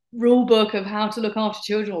this rule book of how to look after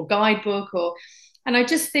children or guidebook and I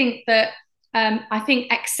just think that I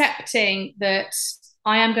think accepting that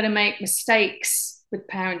I am going to make mistakes with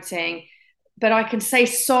parenting, but I can say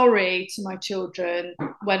sorry to my children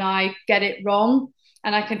when I get it wrong,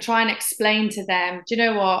 and I can try and explain to them, do you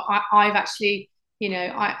know what, I've actually,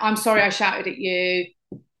 I'm sorry I shouted at you.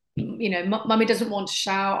 Mummy doesn't want to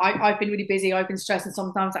shout. I've been really busy. I've been stressed, and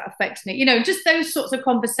sometimes that affects me. Just those sorts of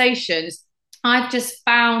conversations. I've just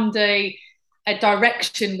found a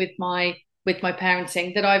direction with my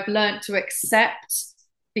parenting that I've learned to accept,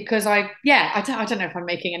 because I don't know if I'm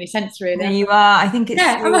making any sense No, really. you are. I think it's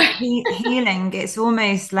Yeah, so healing. It's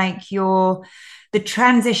almost like the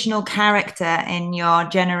transitional character in your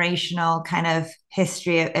generational kind of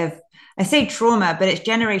history of I say trauma, but it's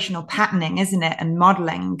generational patterning, isn't it? And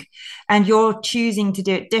modeling. And you're choosing to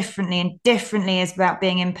do it differently. And differently is about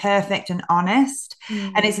being imperfect and honest.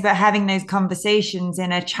 And it's about having those conversations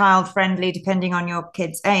in a child friendly, depending on your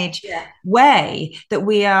kid's age, yeah, way, that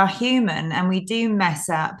we are human and we do mess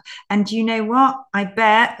up. And you know what? I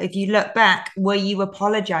bet if you look back, were you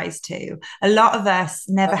apologized to? A lot of us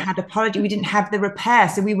never had apology. We didn't have the repair.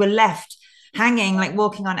 So we were left hanging, like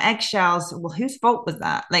walking on eggshells. Well, whose fault was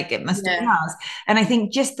that? Like it must have been ours. And I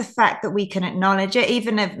think just the fact that we can acknowledge it,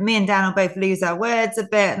 even if me and Dan will both lose our words a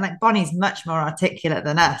bit, and like Bonnie's much more articulate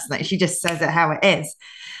than us. Like she just says it how it is.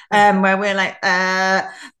 Where we're like,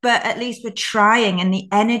 but at least we're trying, and the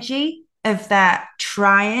energy of that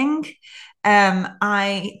trying,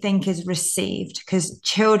 I think is received, because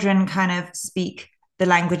children kind of speak the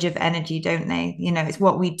language of energy, don't they? It's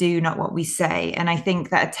what we do, not what we say. And I think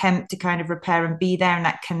that attempt to kind of repair and be there, and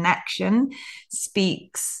that connection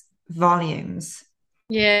speaks volumes.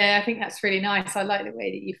 Yeah, I think that's really nice. I like the way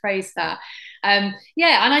that you phrase that.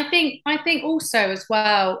 Yeah, and I think also as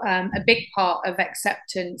well, a big part of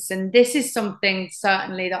acceptance, and this is something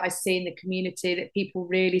certainly that I see in the community that people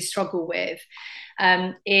really struggle with,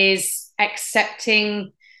 is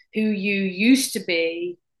accepting who you used to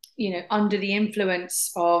be, under the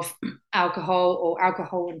influence of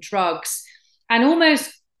alcohol and drugs, and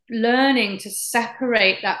almost learning to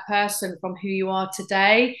separate that person from who you are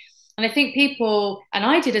today. And I think people, and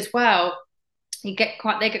I did as well, they get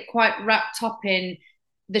quite wrapped up in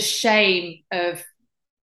the shame of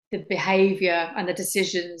the behavior and the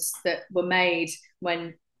decisions that were made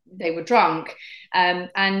when they were drunk.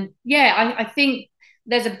 And yeah, I think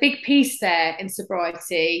there's a big piece there in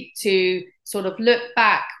sobriety to sort of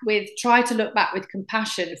try to look back with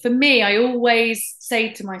compassion. For me, I always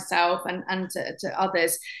say to myself and to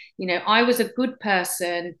others, I was a good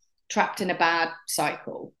person trapped in a bad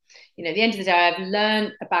cycle. At the end of the day, I've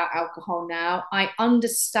learned about alcohol now. I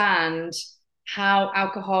understand how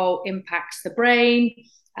alcohol impacts the brain.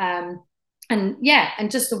 And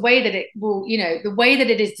just the way that it will, the way that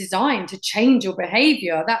it is designed to change your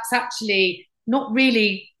behavior, that's actually not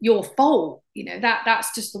really your fault.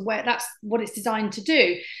 That's just the way, that's what it's designed to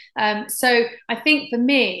do. So I think for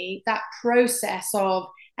me, that process of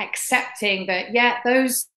accepting that,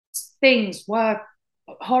 those things were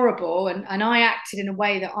horrible, and I acted in a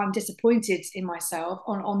way that I'm disappointed in myself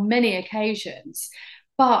on many occasions.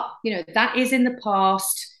 But that is in the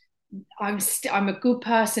past. I'm a good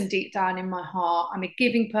person deep down in my heart. I'm a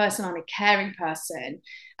giving person. I'm a caring person.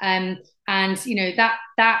 And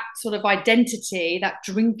that sort of identity, that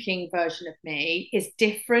drinking version of me, is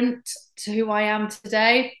different to who I am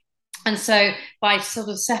today. And so by sort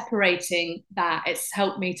of separating that, it's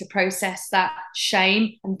helped me to process that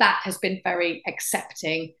shame. And that has been very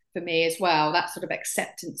accepting for me as well, that sort of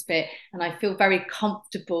acceptance bit. And I feel very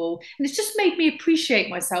comfortable. And it's just made me appreciate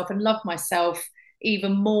myself and love myself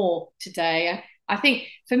even more today. I think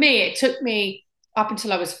for me, it took me up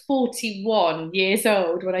until I was 41 years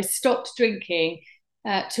old when I stopped drinking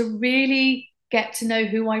to really get to know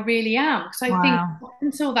who I really am. Because I think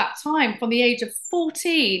until that time, from the age of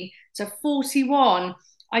 14 to 41,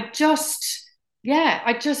 I just,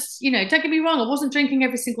 don't get me wrong, I wasn't drinking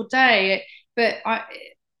every single day, but I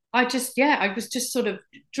was just sort of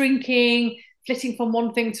drinking, flitting from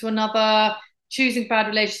one thing to another, choosing bad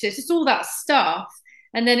relationships, it's all that stuff.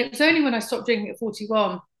 And then it was only when I stopped drinking at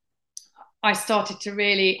 41, I started to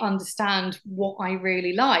really understand what I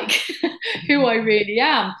really like, who I really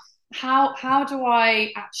am. How do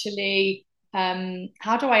I actually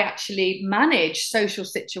manage social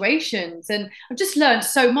situations? And I've just learned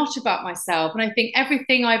so much about myself. And I think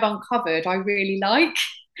everything I've uncovered, I really like.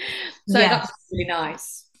 So that's really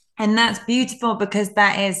nice. And that's beautiful, because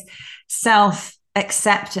that is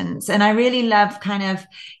self-acceptance. And I really love I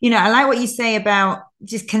like what you say about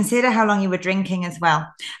just consider how long you were drinking as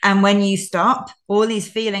well. And when you stop, all these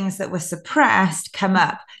feelings that were suppressed come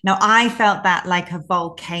up. Now, I felt that like a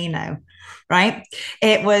volcano, right?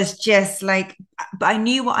 It was just like, but I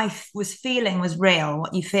knew what I was feeling was real.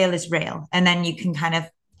 What you feel is real. And then you can kind of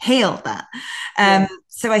heal that.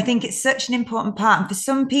 So I think it's such an important part. And for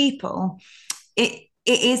some people, it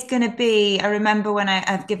is going to be, I remember when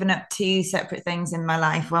I've given up two separate things in my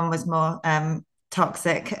life. One was more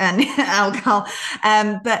toxic and alcohol.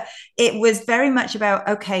 But it was very much about,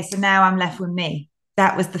 okay, so now I'm left with me.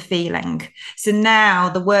 That was the feeling. So now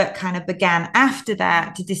the work kind of began after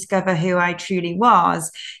that to discover who I truly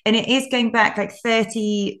was. And it is going back like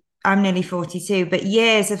 30, I'm nearly 42, but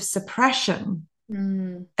years of suppression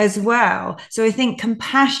as well. So I think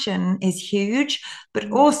compassion is huge,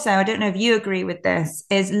 but also, I don't know if you agree with this,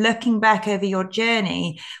 is looking back over your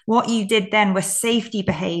journey, what you did then were safety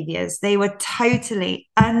behaviors. They were totally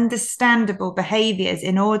understandable behaviors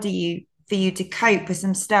in order for you to cope with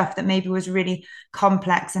some stuff that maybe was really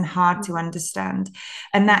complex and hard to understand.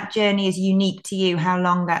 And that journey is unique to you, how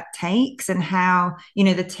long that takes and how,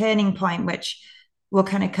 the turning point, which we'll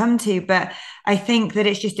kind of come to. But I think that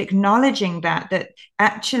it's just acknowledging that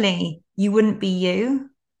actually you wouldn't be you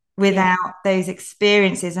without those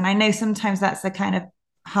experiences. And I know sometimes that's a kind of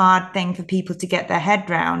hard thing for people to get their head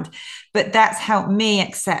round, but that's helped me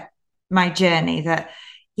accept my journey, that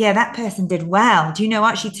that person did well. Do you know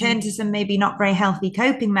what? She turned to some maybe not very healthy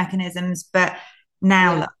coping mechanisms, but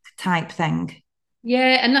now look, type thing.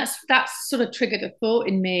 Yeah, and that's sort of triggered a thought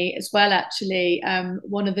in me as well, actually.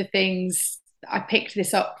 One of the things, I picked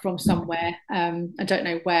this up from somewhere, I don't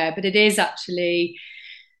know where, but it is actually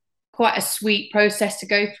quite a sweet process to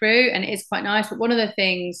go through, and it is quite nice. But one of the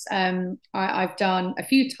things I've done a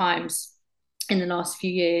few times in the last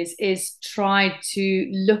few years is tried to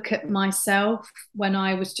look at myself when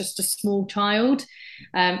I was just a small child.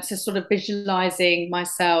 So sort of visualizing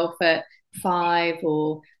myself at 5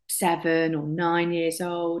 or 7 or 9 years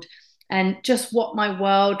old, and just what my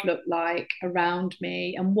world looked like around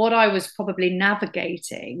me and what I was probably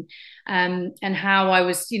navigating, and how I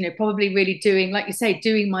was, probably really doing, like you say,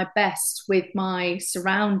 doing my best with my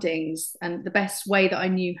surroundings and the best way that I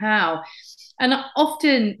knew how. And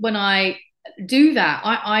often when I do that,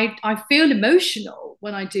 I feel emotional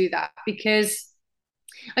when I do that, because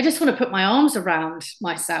I just want to put my arms around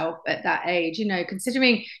myself at that age,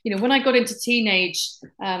 considering, when I got into teenage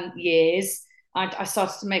years, I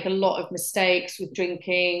started to make a lot of mistakes with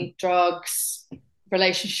drinking, drugs,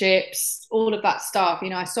 relationships, all of that stuff.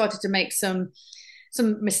 I started to make some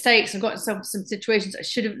mistakes and got into some situations I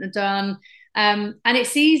shouldn't have done. And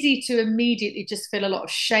it's easy to immediately just feel a lot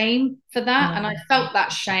of shame for that. And I felt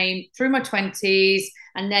that shame through my 20s.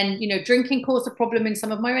 And then, drinking caused a problem in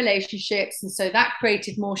some of my relationships. And so that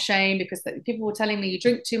created more shame because people were telling me, you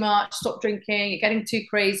drink too much, stop drinking, you're getting too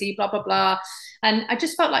crazy, blah, blah, blah. And I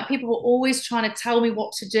just felt like people were always trying to tell me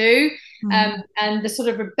what to do. And the sort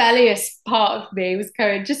of rebellious part of me was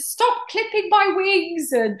going, just stop clipping my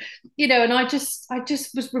wings. And I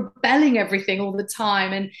just was rebelling everything all the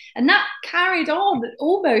time. And that carried on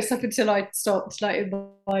almost up until I stopped, like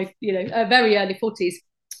in my, very early 40s.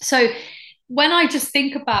 So when I just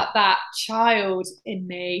think about that child in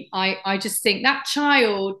me, I just think that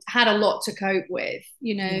child had a lot to cope with,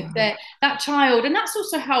 that child. And that's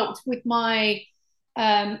also helped with my,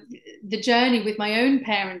 the journey with my own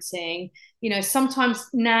parenting. Sometimes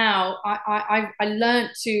now I learned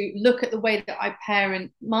to look at the way that I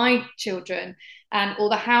parent my children or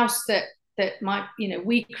the house that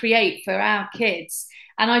we create for our kids.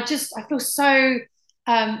 And I feel so,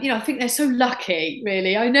 I think they're so lucky,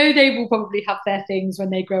 really. I know they will probably have their things when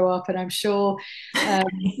they grow up, and I'm sure,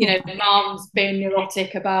 mom's been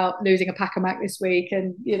neurotic about losing a pack of Mac this week,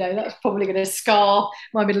 and that's probably going to scar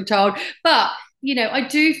my middle child. But I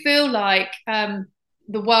do feel like the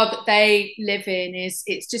world that they live in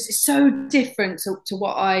it's so different to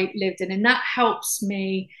what I lived in, and that helps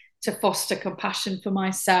me to foster compassion for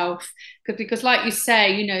myself, because like you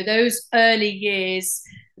say, those early years.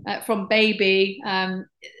 From baby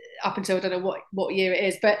up until I don't know what year it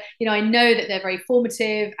is, but I know that they're very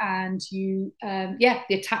formative, and the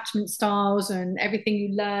attachment styles and everything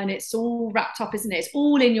you learn, it's all wrapped up, isn't it? It's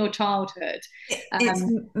all in your childhood. It's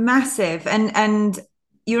massive, and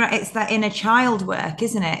you're right, it's that inner child work,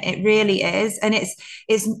 isn't it? It really is, and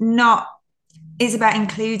it's not. Is about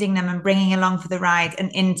including them and bringing along for the ride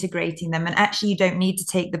and integrating them. And actually, you don't need to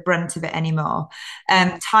take the brunt of it anymore.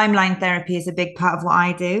 Timeline therapy is a big part of what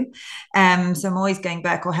I do. So I'm always going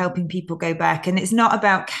back or helping people go back. And it's not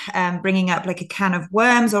about bringing up like a can of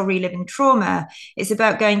worms or reliving trauma. It's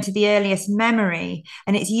about going to the earliest memory.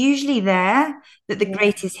 And it's usually there that the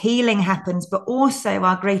greatest healing happens, but also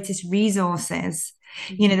our greatest resources.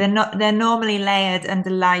 They're normally layered under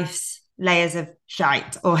life's layers of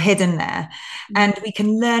shite or hidden there. And we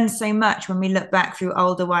can learn so much when we look back through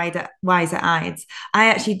older, wiser eyes. I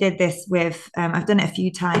actually did this with, I've done it a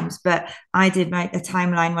few times, but I did a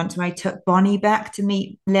timeline once where I took Bonnie back to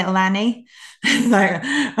meet little Annie. Like,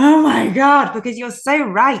 oh my God, because you're so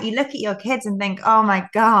right. You look at your kids and think, oh my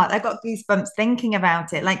God, I got goosebumps thinking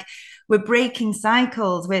about it. Like, we're breaking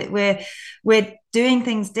cycles. We're doing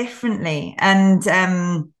things differently.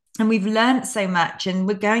 And we've learned so much, and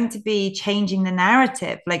we're going to be changing the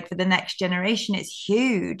narrative. Like, for the next generation, it's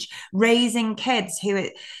huge. Raising kids who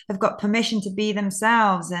have got permission to be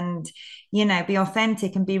themselves and, be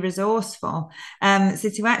authentic and be resourceful. So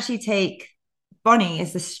to actually take Bonnie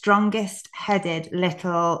is the strongest headed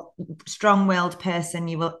little strong-willed person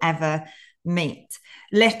you will ever meet.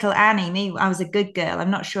 Little Annie, I was a good girl.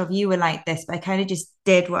 I'm not sure if you were like this, but I kind of just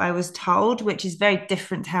did what I was told, which is very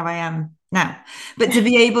different to how I am now. But to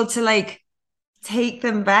be able to like take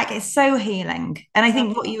them back, it's so healing. And I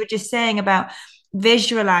think what you were just saying about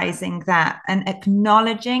visualizing that and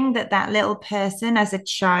acknowledging that little person as a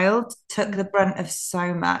child took the brunt of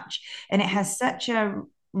so much, and it has such a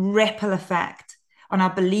ripple effect on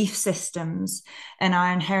our belief systems and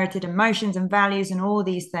our inherited emotions and values and all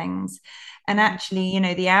these things. And actually,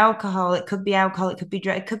 the alcohol, it could be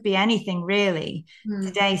drug, it could be anything really.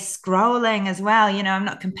 Today, scrolling as well, I'm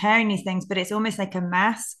not comparing these things, but it's almost like a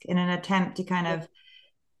mask in an attempt to kind of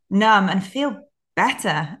numb and feel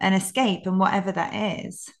better and escape, and whatever that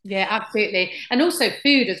is. Yeah, absolutely. And also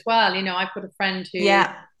food as well. I've got a friend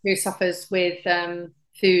who suffers with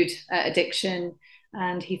food addiction,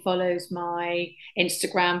 and he follows my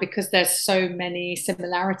Instagram because there's so many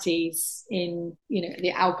similarities in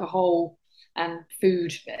the alcohol and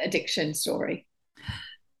food addiction story.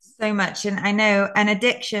 So much. And I know an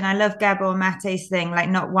addiction, I love Gabor Mate's thing, like,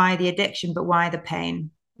 not why the addiction, but why the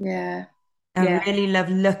pain. I really love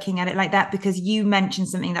looking at it like that, because you mentioned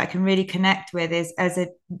something that I can really connect with is, as a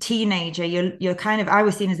teenager, you're kind of, I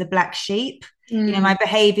was seen as the black sheep. My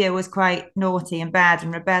behavior was quite naughty and bad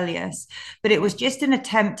and rebellious, but it was just an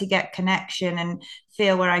attempt to get connection and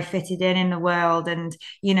feel where I fitted in the world, and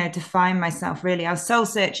to find myself. Really, I was soul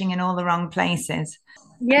searching in all the wrong places.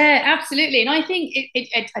 Yeah, absolutely. And I think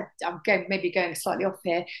I'm maybe going slightly off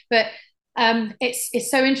here, but it's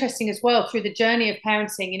so interesting as well through the journey of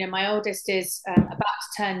parenting. My oldest is about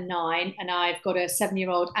to turn 9, and I've got a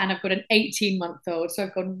 7-year-old, and I've got an 18-month-old. So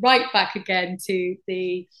I've gone right back again to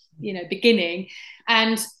the beginning.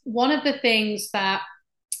 And one of the things that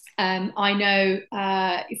I know,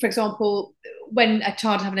 for example, when a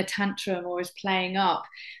child is having a tantrum or is playing up,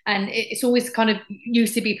 and it's always kind of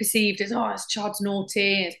used to be perceived as, oh, this child's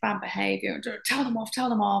naughty, it's bad behaviour, tell them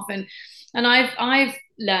off, and I've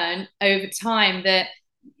learned over time that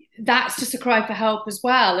that's just a cry for help as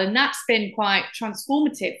well, and that's been quite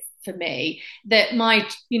transformative for me. That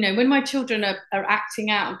when my children are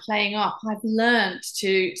acting out and playing up, I've learned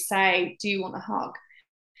to say, do you want a hug?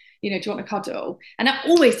 Do you want a cuddle? And that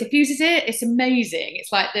always diffuses it. It's amazing.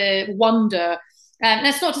 It's like the wonder. And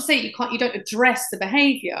that's not to say you don't address the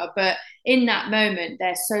behavior, but in that moment,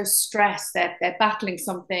 they're so stressed, they're battling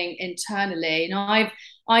something internally. And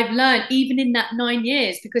I've learned even in that 9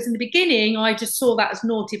 years, because in the beginning, I just saw that as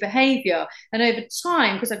naughty behavior. And over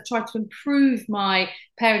time, because I've tried to improve my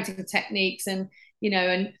parenting techniques and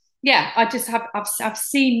yeah, I just I've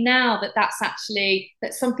seen now that that's actually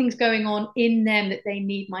that something's going on in them that they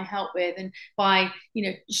need my help with, and by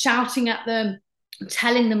shouting at them,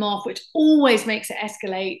 telling them off, which always makes it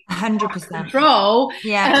escalate 100%. control.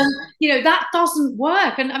 Yeah. That doesn't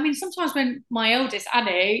work. And I mean, sometimes when my eldest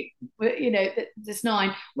Annie, this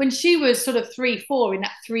 9, when she was sort of 3, 4 in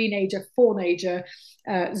that 3-nager, 4-nager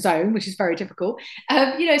zone, which is very difficult.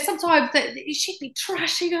 Sometimes she'd be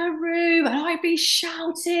trashing her room and I'd be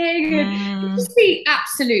shouting and it'd just be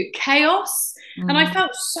absolute chaos. And I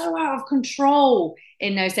felt so out of control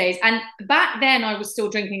in those days. And back then I was still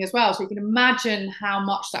drinking as well. So you can imagine how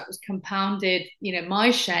much that was compounded, my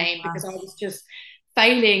shame, because I was just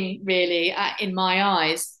failing really in my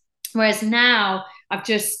eyes. Whereas now I've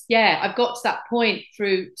got to that point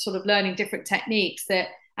through sort of learning different techniques that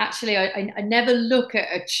actually I never look at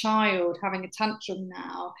a child having a tantrum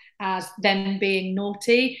now as them being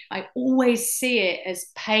naughty. I always see it as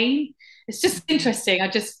pain. It's just interesting.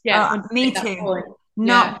 Me too.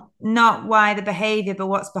 Not why the behavior, but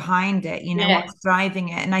what's behind it, what's driving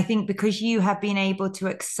it. And I think because you have been able to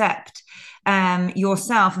accept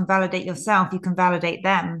yourself and validate yourself, you can validate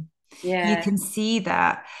them. You can see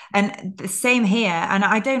that. And the same here. And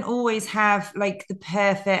I don't always have like the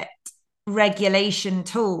perfect regulation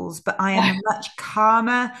tools, but I am a much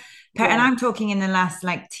calmer and I'm talking in the last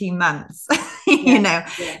like 2 months.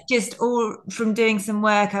 Just all from doing some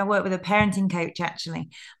work. I work with a parenting coach actually.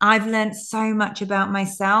 I've learned so much about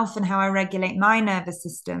myself and how I regulate my nervous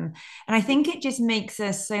system, and I think it just makes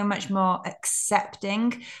us so much more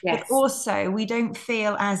accepting. But also we don't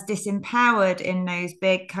feel as disempowered in those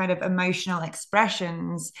big kind of emotional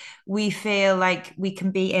expressions. We feel like we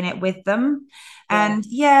can be in it with them. And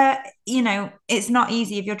it's not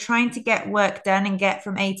easy if you're trying to get work done and get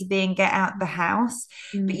from A to B and get out the house.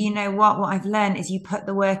 But you know what I've learned is you put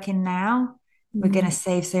the work in now, we're going to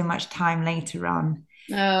save so much time later on.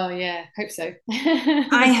 Oh yeah, hope so.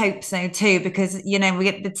 I hope so too, because we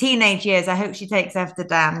get the teenage years. I hope she takes after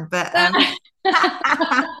Dan, but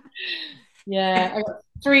yeah, I got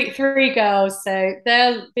three girls, so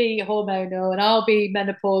they'll be hormonal and I'll be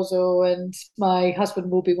menopausal, and my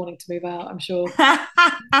husband will be wanting to move out, I'm sure.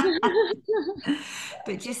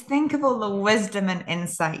 But just think of all the wisdom and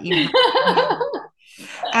insight you have.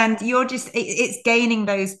 And you're it's gaining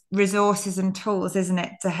those resources and tools, isn't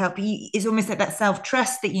it, to help you. It's almost like that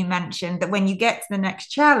self-trust that you mentioned, that when you get to the next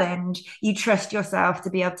challenge, you trust yourself to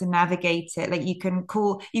be able to navigate it. Like you can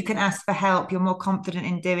ask for help, you're more confident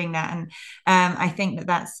in doing that. And I think that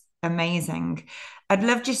that's amazing. I'd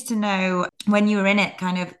love just to know, when you were in it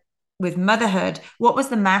kind of with motherhood, what was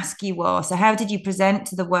the mask you wore? So how did you present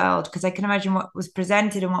to the world? Because I can imagine what was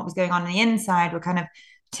presented and what was going on the inside were kind of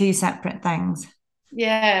two separate things.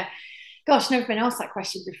 Yeah, gosh, never been asked that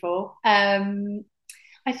question before.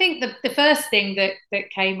 I think the first thing that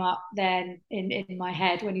came up then in my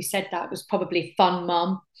head when you said that was probably fun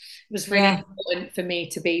mum. It was really important for me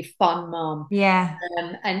to be fun mum. Yeah.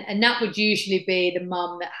 And that would usually be the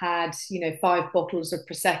mum that had 5 bottles of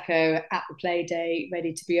prosecco at the play date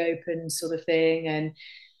ready to be opened, sort of thing. And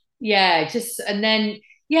just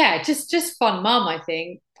fun mum. I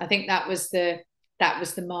think that was the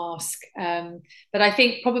mask. But I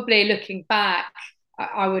think probably looking back,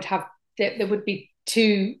 I would have there would be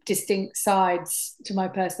 2 distinct sides to my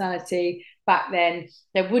personality back then.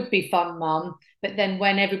 There would be fun mum, but then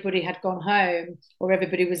when everybody had gone home or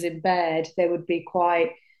everybody was in bed, there would be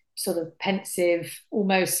quite sort of pensive,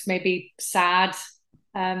 almost maybe sad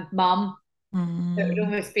mum. It would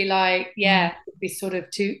almost be like, it'd be sort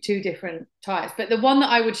of two different types. But the one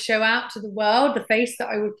that I would show out to the world, the face that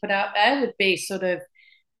I would put out there, would be sort of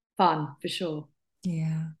fun for sure.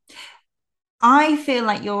 Yeah. I feel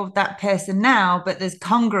like you're that person now, but there's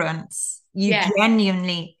congruence. You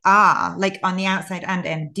genuinely are, like on the outside and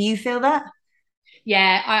in. Do you feel that?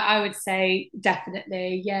 Yeah, I would say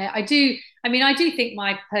definitely. Yeah, I do. I mean, I do think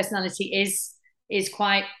my personality is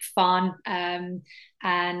quite fun.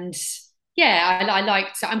 And yeah, I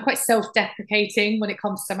like to, I'm quite self-deprecating when it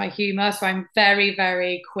comes to my humor. So I'm very,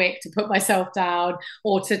 very quick to put myself down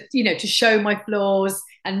or to, to show my flaws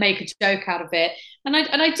and make a joke out of it. And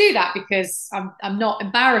I do that because I'm not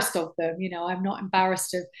embarrassed of them, I'm not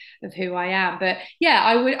embarrassed of who I am. But yeah,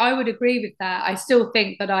 I would agree with that. I still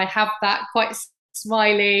think that I have that quite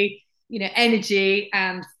smiley, energy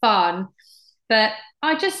and fun. But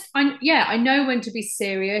I know when to be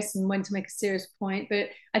serious and when to make a serious point. But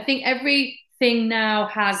I think everything now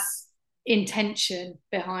has intention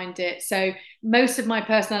behind it. So most of my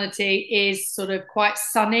personality is sort of quite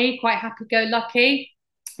sunny, quite happy-go-lucky.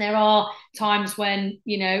 There are times when,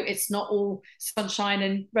 it's not all sunshine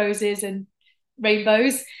and roses and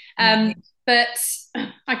rainbows. Yeah. But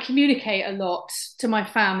I communicate a lot to my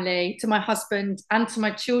family, to my husband, and to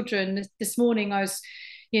my children. This morning, I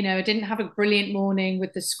didn't have a brilliant morning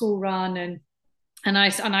with the school run, and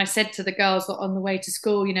I said to the girls on the way to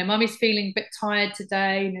school, Mummy's feeling a bit tired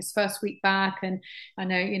today, it's first week back, and I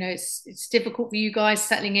know, it's difficult for you guys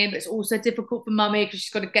settling in, but it's also difficult for Mummy because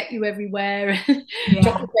she's got to get you everywhere and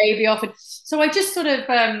drop Yeah. the baby off. And so I just sort of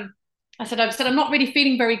I said I'm not really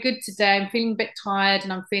feeling very good today. I'm feeling a bit tired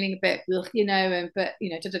and I'm feeling a bit, da,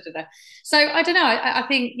 da, da, da. So I don't know. I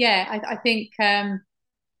think, yeah, I think I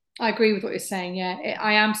agree with what you're saying. Yeah,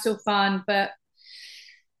 I am still fun, but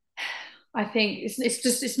I think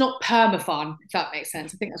it's not perma fun, if that makes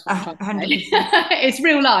sense. I think that's what I'm trying to say. 100%. It's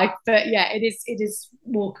real life, but yeah, it is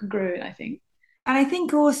more congruent, I think. And I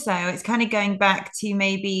think also it's kind of going back to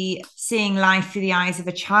maybe seeing life through the eyes of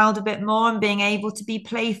a child a bit more and being able to be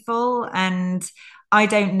playful. And I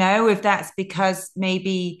don't know if that's because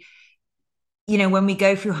maybe, when we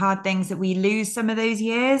go through hard things that we lose some of those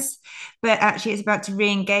years, but actually it's about to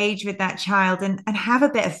re-engage with that child and have a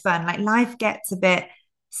bit of fun. Like life gets a bit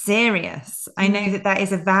serious. I know that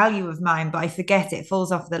is a value of mine, but I forget it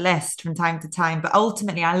falls off the list from time to time. But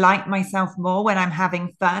ultimately, I like myself more when I'm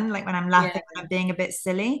having fun, like when I'm Yeah. laughing, when I'm being a bit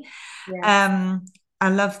silly. Yes. I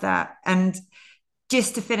love that. And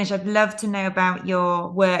just to finish, I'd love to know about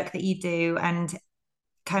your work that you do and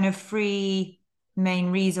kind of free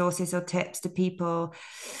main resources or tips to people.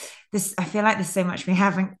 I feel like there's so much we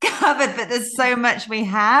haven't covered, but there's so much we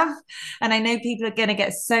have. And I know people are going to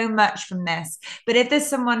get so much from this. But if there's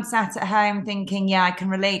someone sat at home thinking, yeah, I can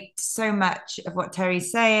relate to so much of what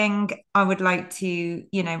Teri's saying, I would like to,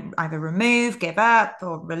 either remove, give up,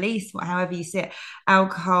 or release, however you see it,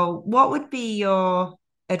 alcohol, what would be your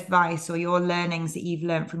advice or your learnings that you've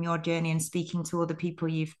learned from your journey and speaking to all the people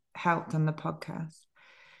you've helped on the podcast?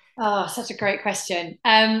 Oh, such a great question.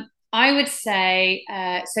 I would say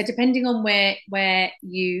so. Depending on where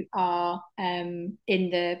you are in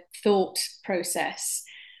the thought process,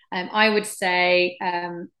 I would say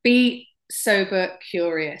be sober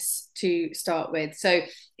curious to start with. So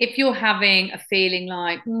if you're having a feeling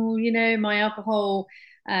like, oh, my alcohol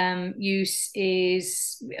use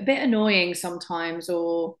is a bit annoying sometimes,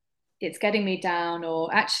 or it's getting me down,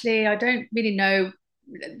 or actually I don't really know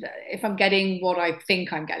if I'm getting what I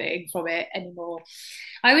think I'm getting from it anymore.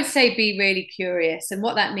 I would say be really curious. And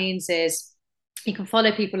what that means is you can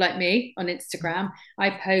follow people like me on Instagram. I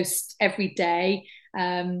post every day.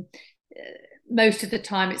 Most of the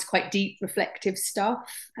time it's quite deep reflective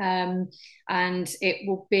stuff, and it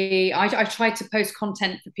will be I try to post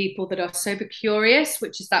content for people that are sober curious,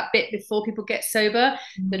 which is that bit before people get sober,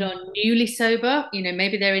 that are newly sober,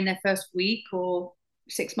 maybe they're in their first week or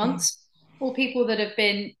 6 months, or people that have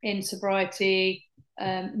been in sobriety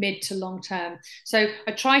mid to long term. So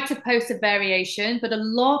I try to post a variation, but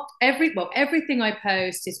everything I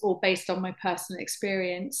post is all based on my personal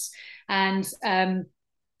experience. And I'm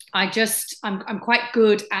quite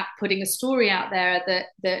good at putting a story out there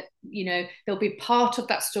that there'll be part of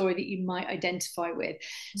that story that you might identify with.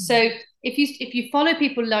 So if you follow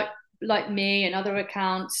people like me and other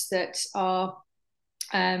accounts that are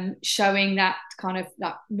showing that kind of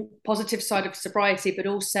that positive side of sobriety, but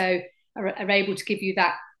also are able to give you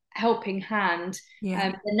that helping hand,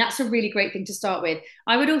 and that's a really great thing to start with.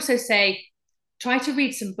 I would also say try to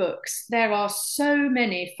read some books. There are so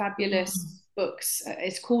many fabulous books.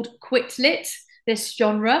 It's called Quit Lit, this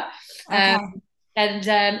genre. Okay.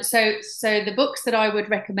 So the books that I would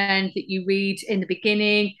recommend that you read in the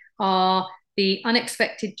beginning are The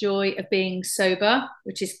Unexpected Joy of Being Sober,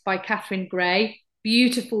 which is by Catherine Gray.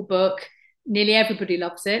 Beautiful book. Nearly everybody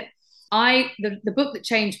loves it. The book that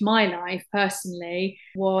changed my life personally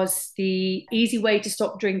was The Easy Way to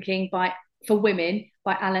Stop Drinking for Women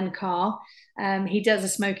by Alan Carr. He does a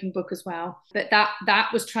smoking book as well. But that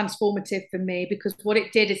was transformative for me, because what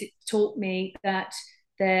it did is it taught me that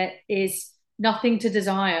there is nothing to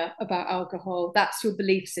desire about alcohol. That's your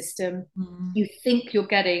belief system. You think you're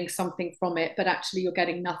getting something from it, but actually you're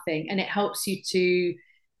getting nothing. And it helps you to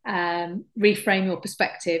reframe your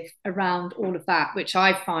perspective around all of that, which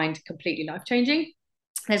I find completely life-changing.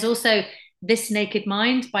 There's also This Naked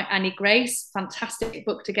Mind by Annie Grace, fantastic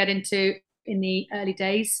book to get into in the early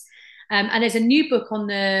days. And there's a new book on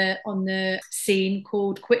the scene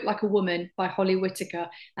called Quit Like a Woman by Holly Whitaker,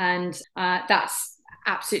 and that's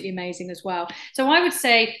absolutely amazing as well. So I would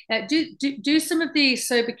say do some of the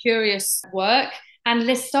sober curious work,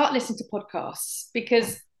 and start listening to podcasts,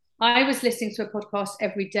 because I was listening to a podcast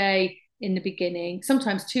every day in the beginning,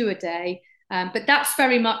 sometimes 2 a day. But that's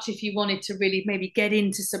very much if you wanted to really maybe get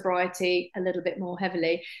into sobriety a little bit more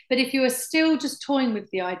heavily. But if you are still just toying with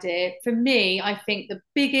the idea, for me, I think the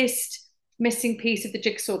biggest missing piece of the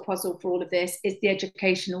jigsaw puzzle for all of this is the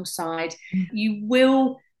educational side. You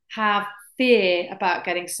will have fear about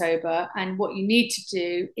getting sober, and what you need to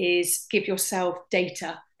do is give yourself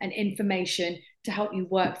data and information to help you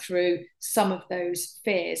work through some of those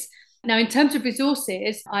fears. Now, in terms of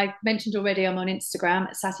resources, I mentioned already I'm on Instagram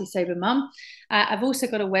at Sassy Sober Mum. I've also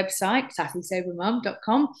got a website,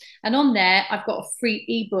 sassysobermum.com. And on there, I've got a free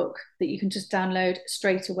ebook that you can just download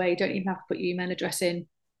straight away. You don't even have to put your email address in.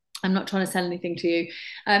 I'm not trying to sell anything to you.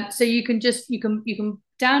 So you can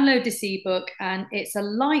download this ebook, and it's a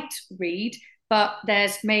light read, but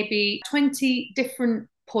there's maybe 20 different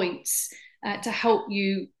points to help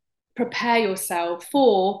you prepare yourself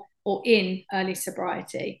for or in early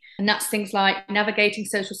sobriety. And that's things like navigating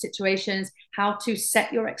social situations, how to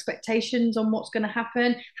set your expectations on what's going to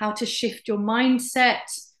happen, how to shift your mindset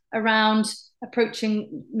around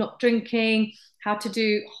approaching not drinking, how to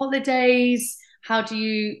do holidays, how do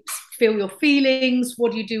you feel your feelings,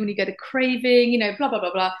 what do you do when you get a craving, blah, blah,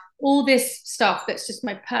 blah, blah. All this stuff that's just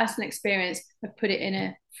my personal experience. I've put it in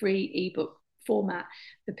a free ebook format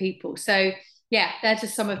for people. So yeah, they're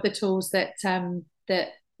just some of the tools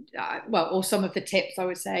or some of the tips, I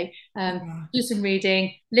would say. Do some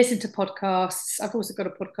reading, listen to podcasts. I've also got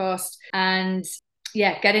a podcast, and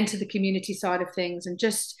get into the community side of things, and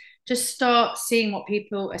just start seeing what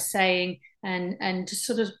people are saying, and just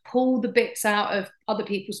sort of pull the bits out of other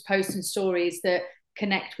people's posts and stories that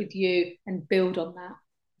connect with you and build on that.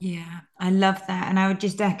 Yeah, I love that. And I would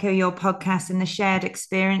just echo your podcast and the shared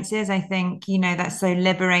experiences. I think, that's so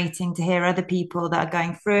liberating to hear other people that are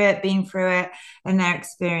going through it, being through it, and their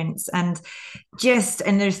experience. And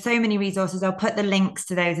there's so many resources. I'll put the links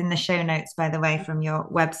to those in the show notes, by the way, from your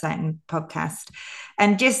website and podcast.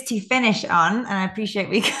 And just to finish on, and I appreciate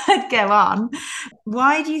we could go on,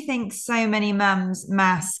 why do you think so many mums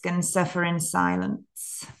mask and suffer in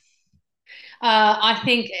silence? I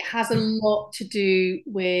think it has a lot to do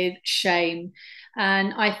with shame.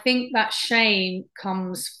 And I think that shame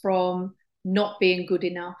comes from not being good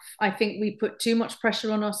enough. I think we put too much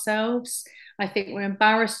pressure on ourselves. I think we're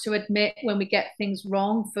embarrassed to admit when we get things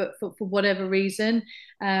wrong for whatever reason,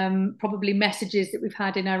 probably messages that we've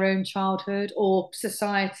had in our own childhood or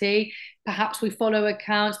society. Perhaps we follow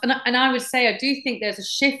accounts. And I would say I do think there's a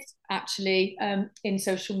shift actually in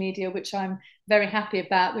social media, which I'm very happy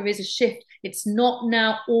about. There is a shift. It's not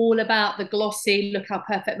now all about the glossy, look how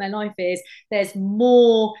perfect my life is. There's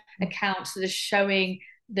more accounts that are showing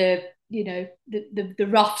the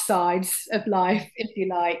rough sides of life, if you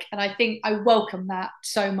like. And I think I welcome that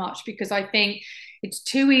so much, because I think it's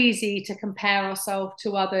too easy to compare ourselves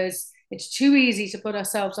to others. It's too easy to put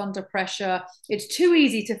ourselves under pressure. It's too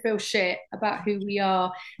easy to feel shit about who we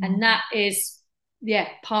are. And that is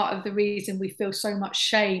part of the reason we feel so much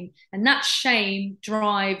shame, and that shame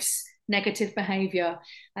drives negative behavior.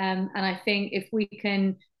 And I think if we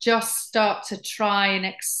can just start to try and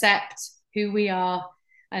accept who we are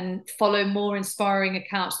and follow more inspiring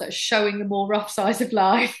accounts that are showing the more rough sides of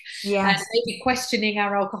life, and maybe questioning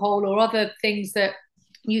our alcohol or other things that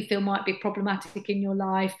you feel might be problematic in your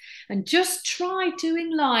life, and just try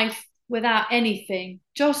doing life without anything,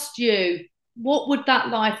 just you. What would that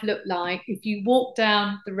life look like if you walked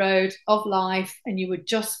down the road of life and you were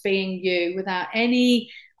just being you, without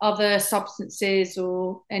any other substances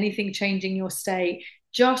or anything changing your state?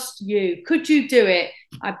 Just you. Could you do it?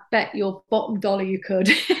 I bet your bottom dollar you could.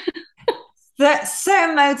 That's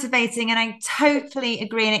so motivating, and I totally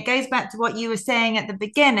agree. And it goes back to what you were saying at the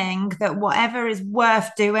beginning, that whatever is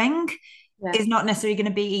worth doing is not necessarily going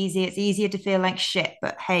to be easy. It's easier to feel like shit,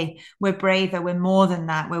 but hey, we're braver, we're more than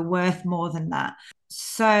that, we're worth more than that.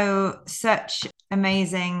 So such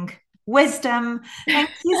amazing wisdom. Thank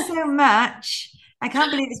you so much I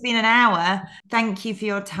can't believe it's been an hour. Thank you for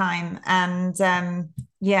your time. And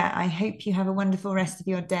yeah, I hope you have a wonderful rest of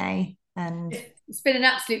your day. And It's been an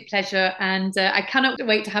absolute pleasure, and I cannot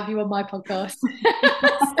wait to have you on my podcast.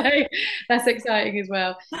 So that's exciting as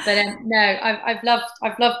well. But no, I've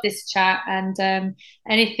loved this chat, and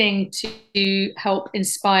anything to help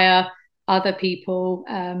inspire other people,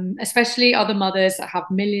 especially other mothers that have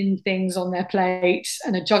a million things on their plate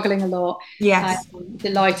and are juggling a lot. yes. I'm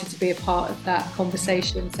delighted to be a part of that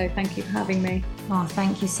conversation. So thank you for having me. Oh,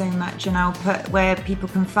 thank you so much. And I'll put where people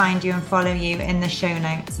can find you and follow you in the show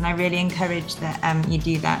notes. And I really encourage that you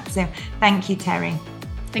do that. So thank you, Teri.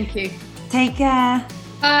 Thank you. Take care.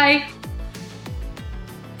 Bye.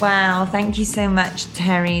 Wow, thank you so much,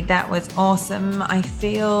 Teri. That was awesome. I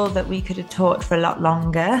feel that we could have talked for a lot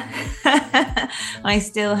longer. I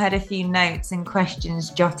still had a few notes and questions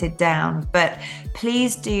jotted down, but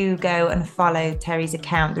please do go and follow Teri's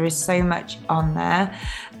account. There is so much on there.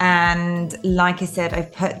 And like I said,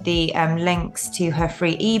 I've put the links to her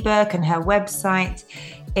free ebook and her website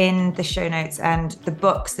in the show notes, and the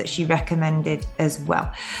books that she recommended as well.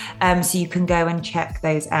 So you can go and check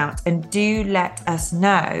those out, and do let us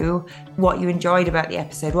know what you enjoyed about the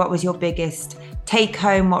episode. What was your biggest take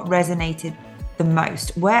home? What resonated the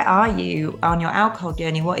most? Where are you on your alcohol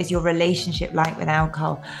journey? What is your relationship like with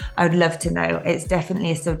alcohol? I would love to know. It's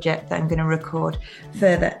definitely a subject that I'm going to record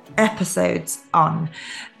further episodes on.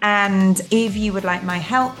 And if you would like my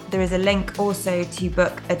help, there is a link also to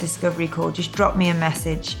book a discovery call. Just drop me a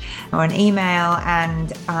message or an email,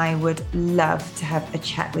 and I would love to have a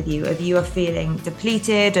chat with you. If you are feeling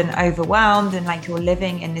depleted and overwhelmed and like you're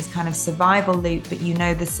living in this kind of survival loop, but you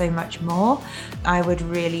know there's so much more, I would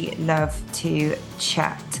really love to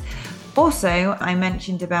chat. Also, I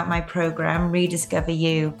mentioned about my program, Rediscover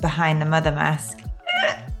You Behind the Mother Mask.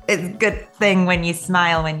 It's a good thing when you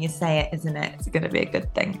smile when you say it, isn't it? It's going to be a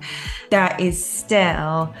good thing. That is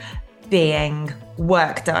still being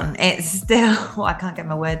worked on. It's still, well, I can't get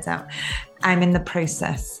my words out. I'm in the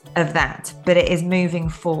process of that, but it is moving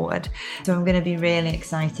forward. So I'm going to be really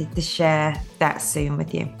excited to share that soon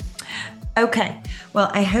with you. Okay,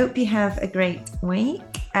 well, I hope you have a great week,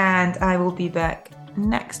 and I will be back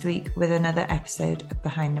next week with another episode of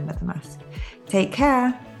Behind the Mother Mask. Take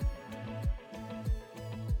care.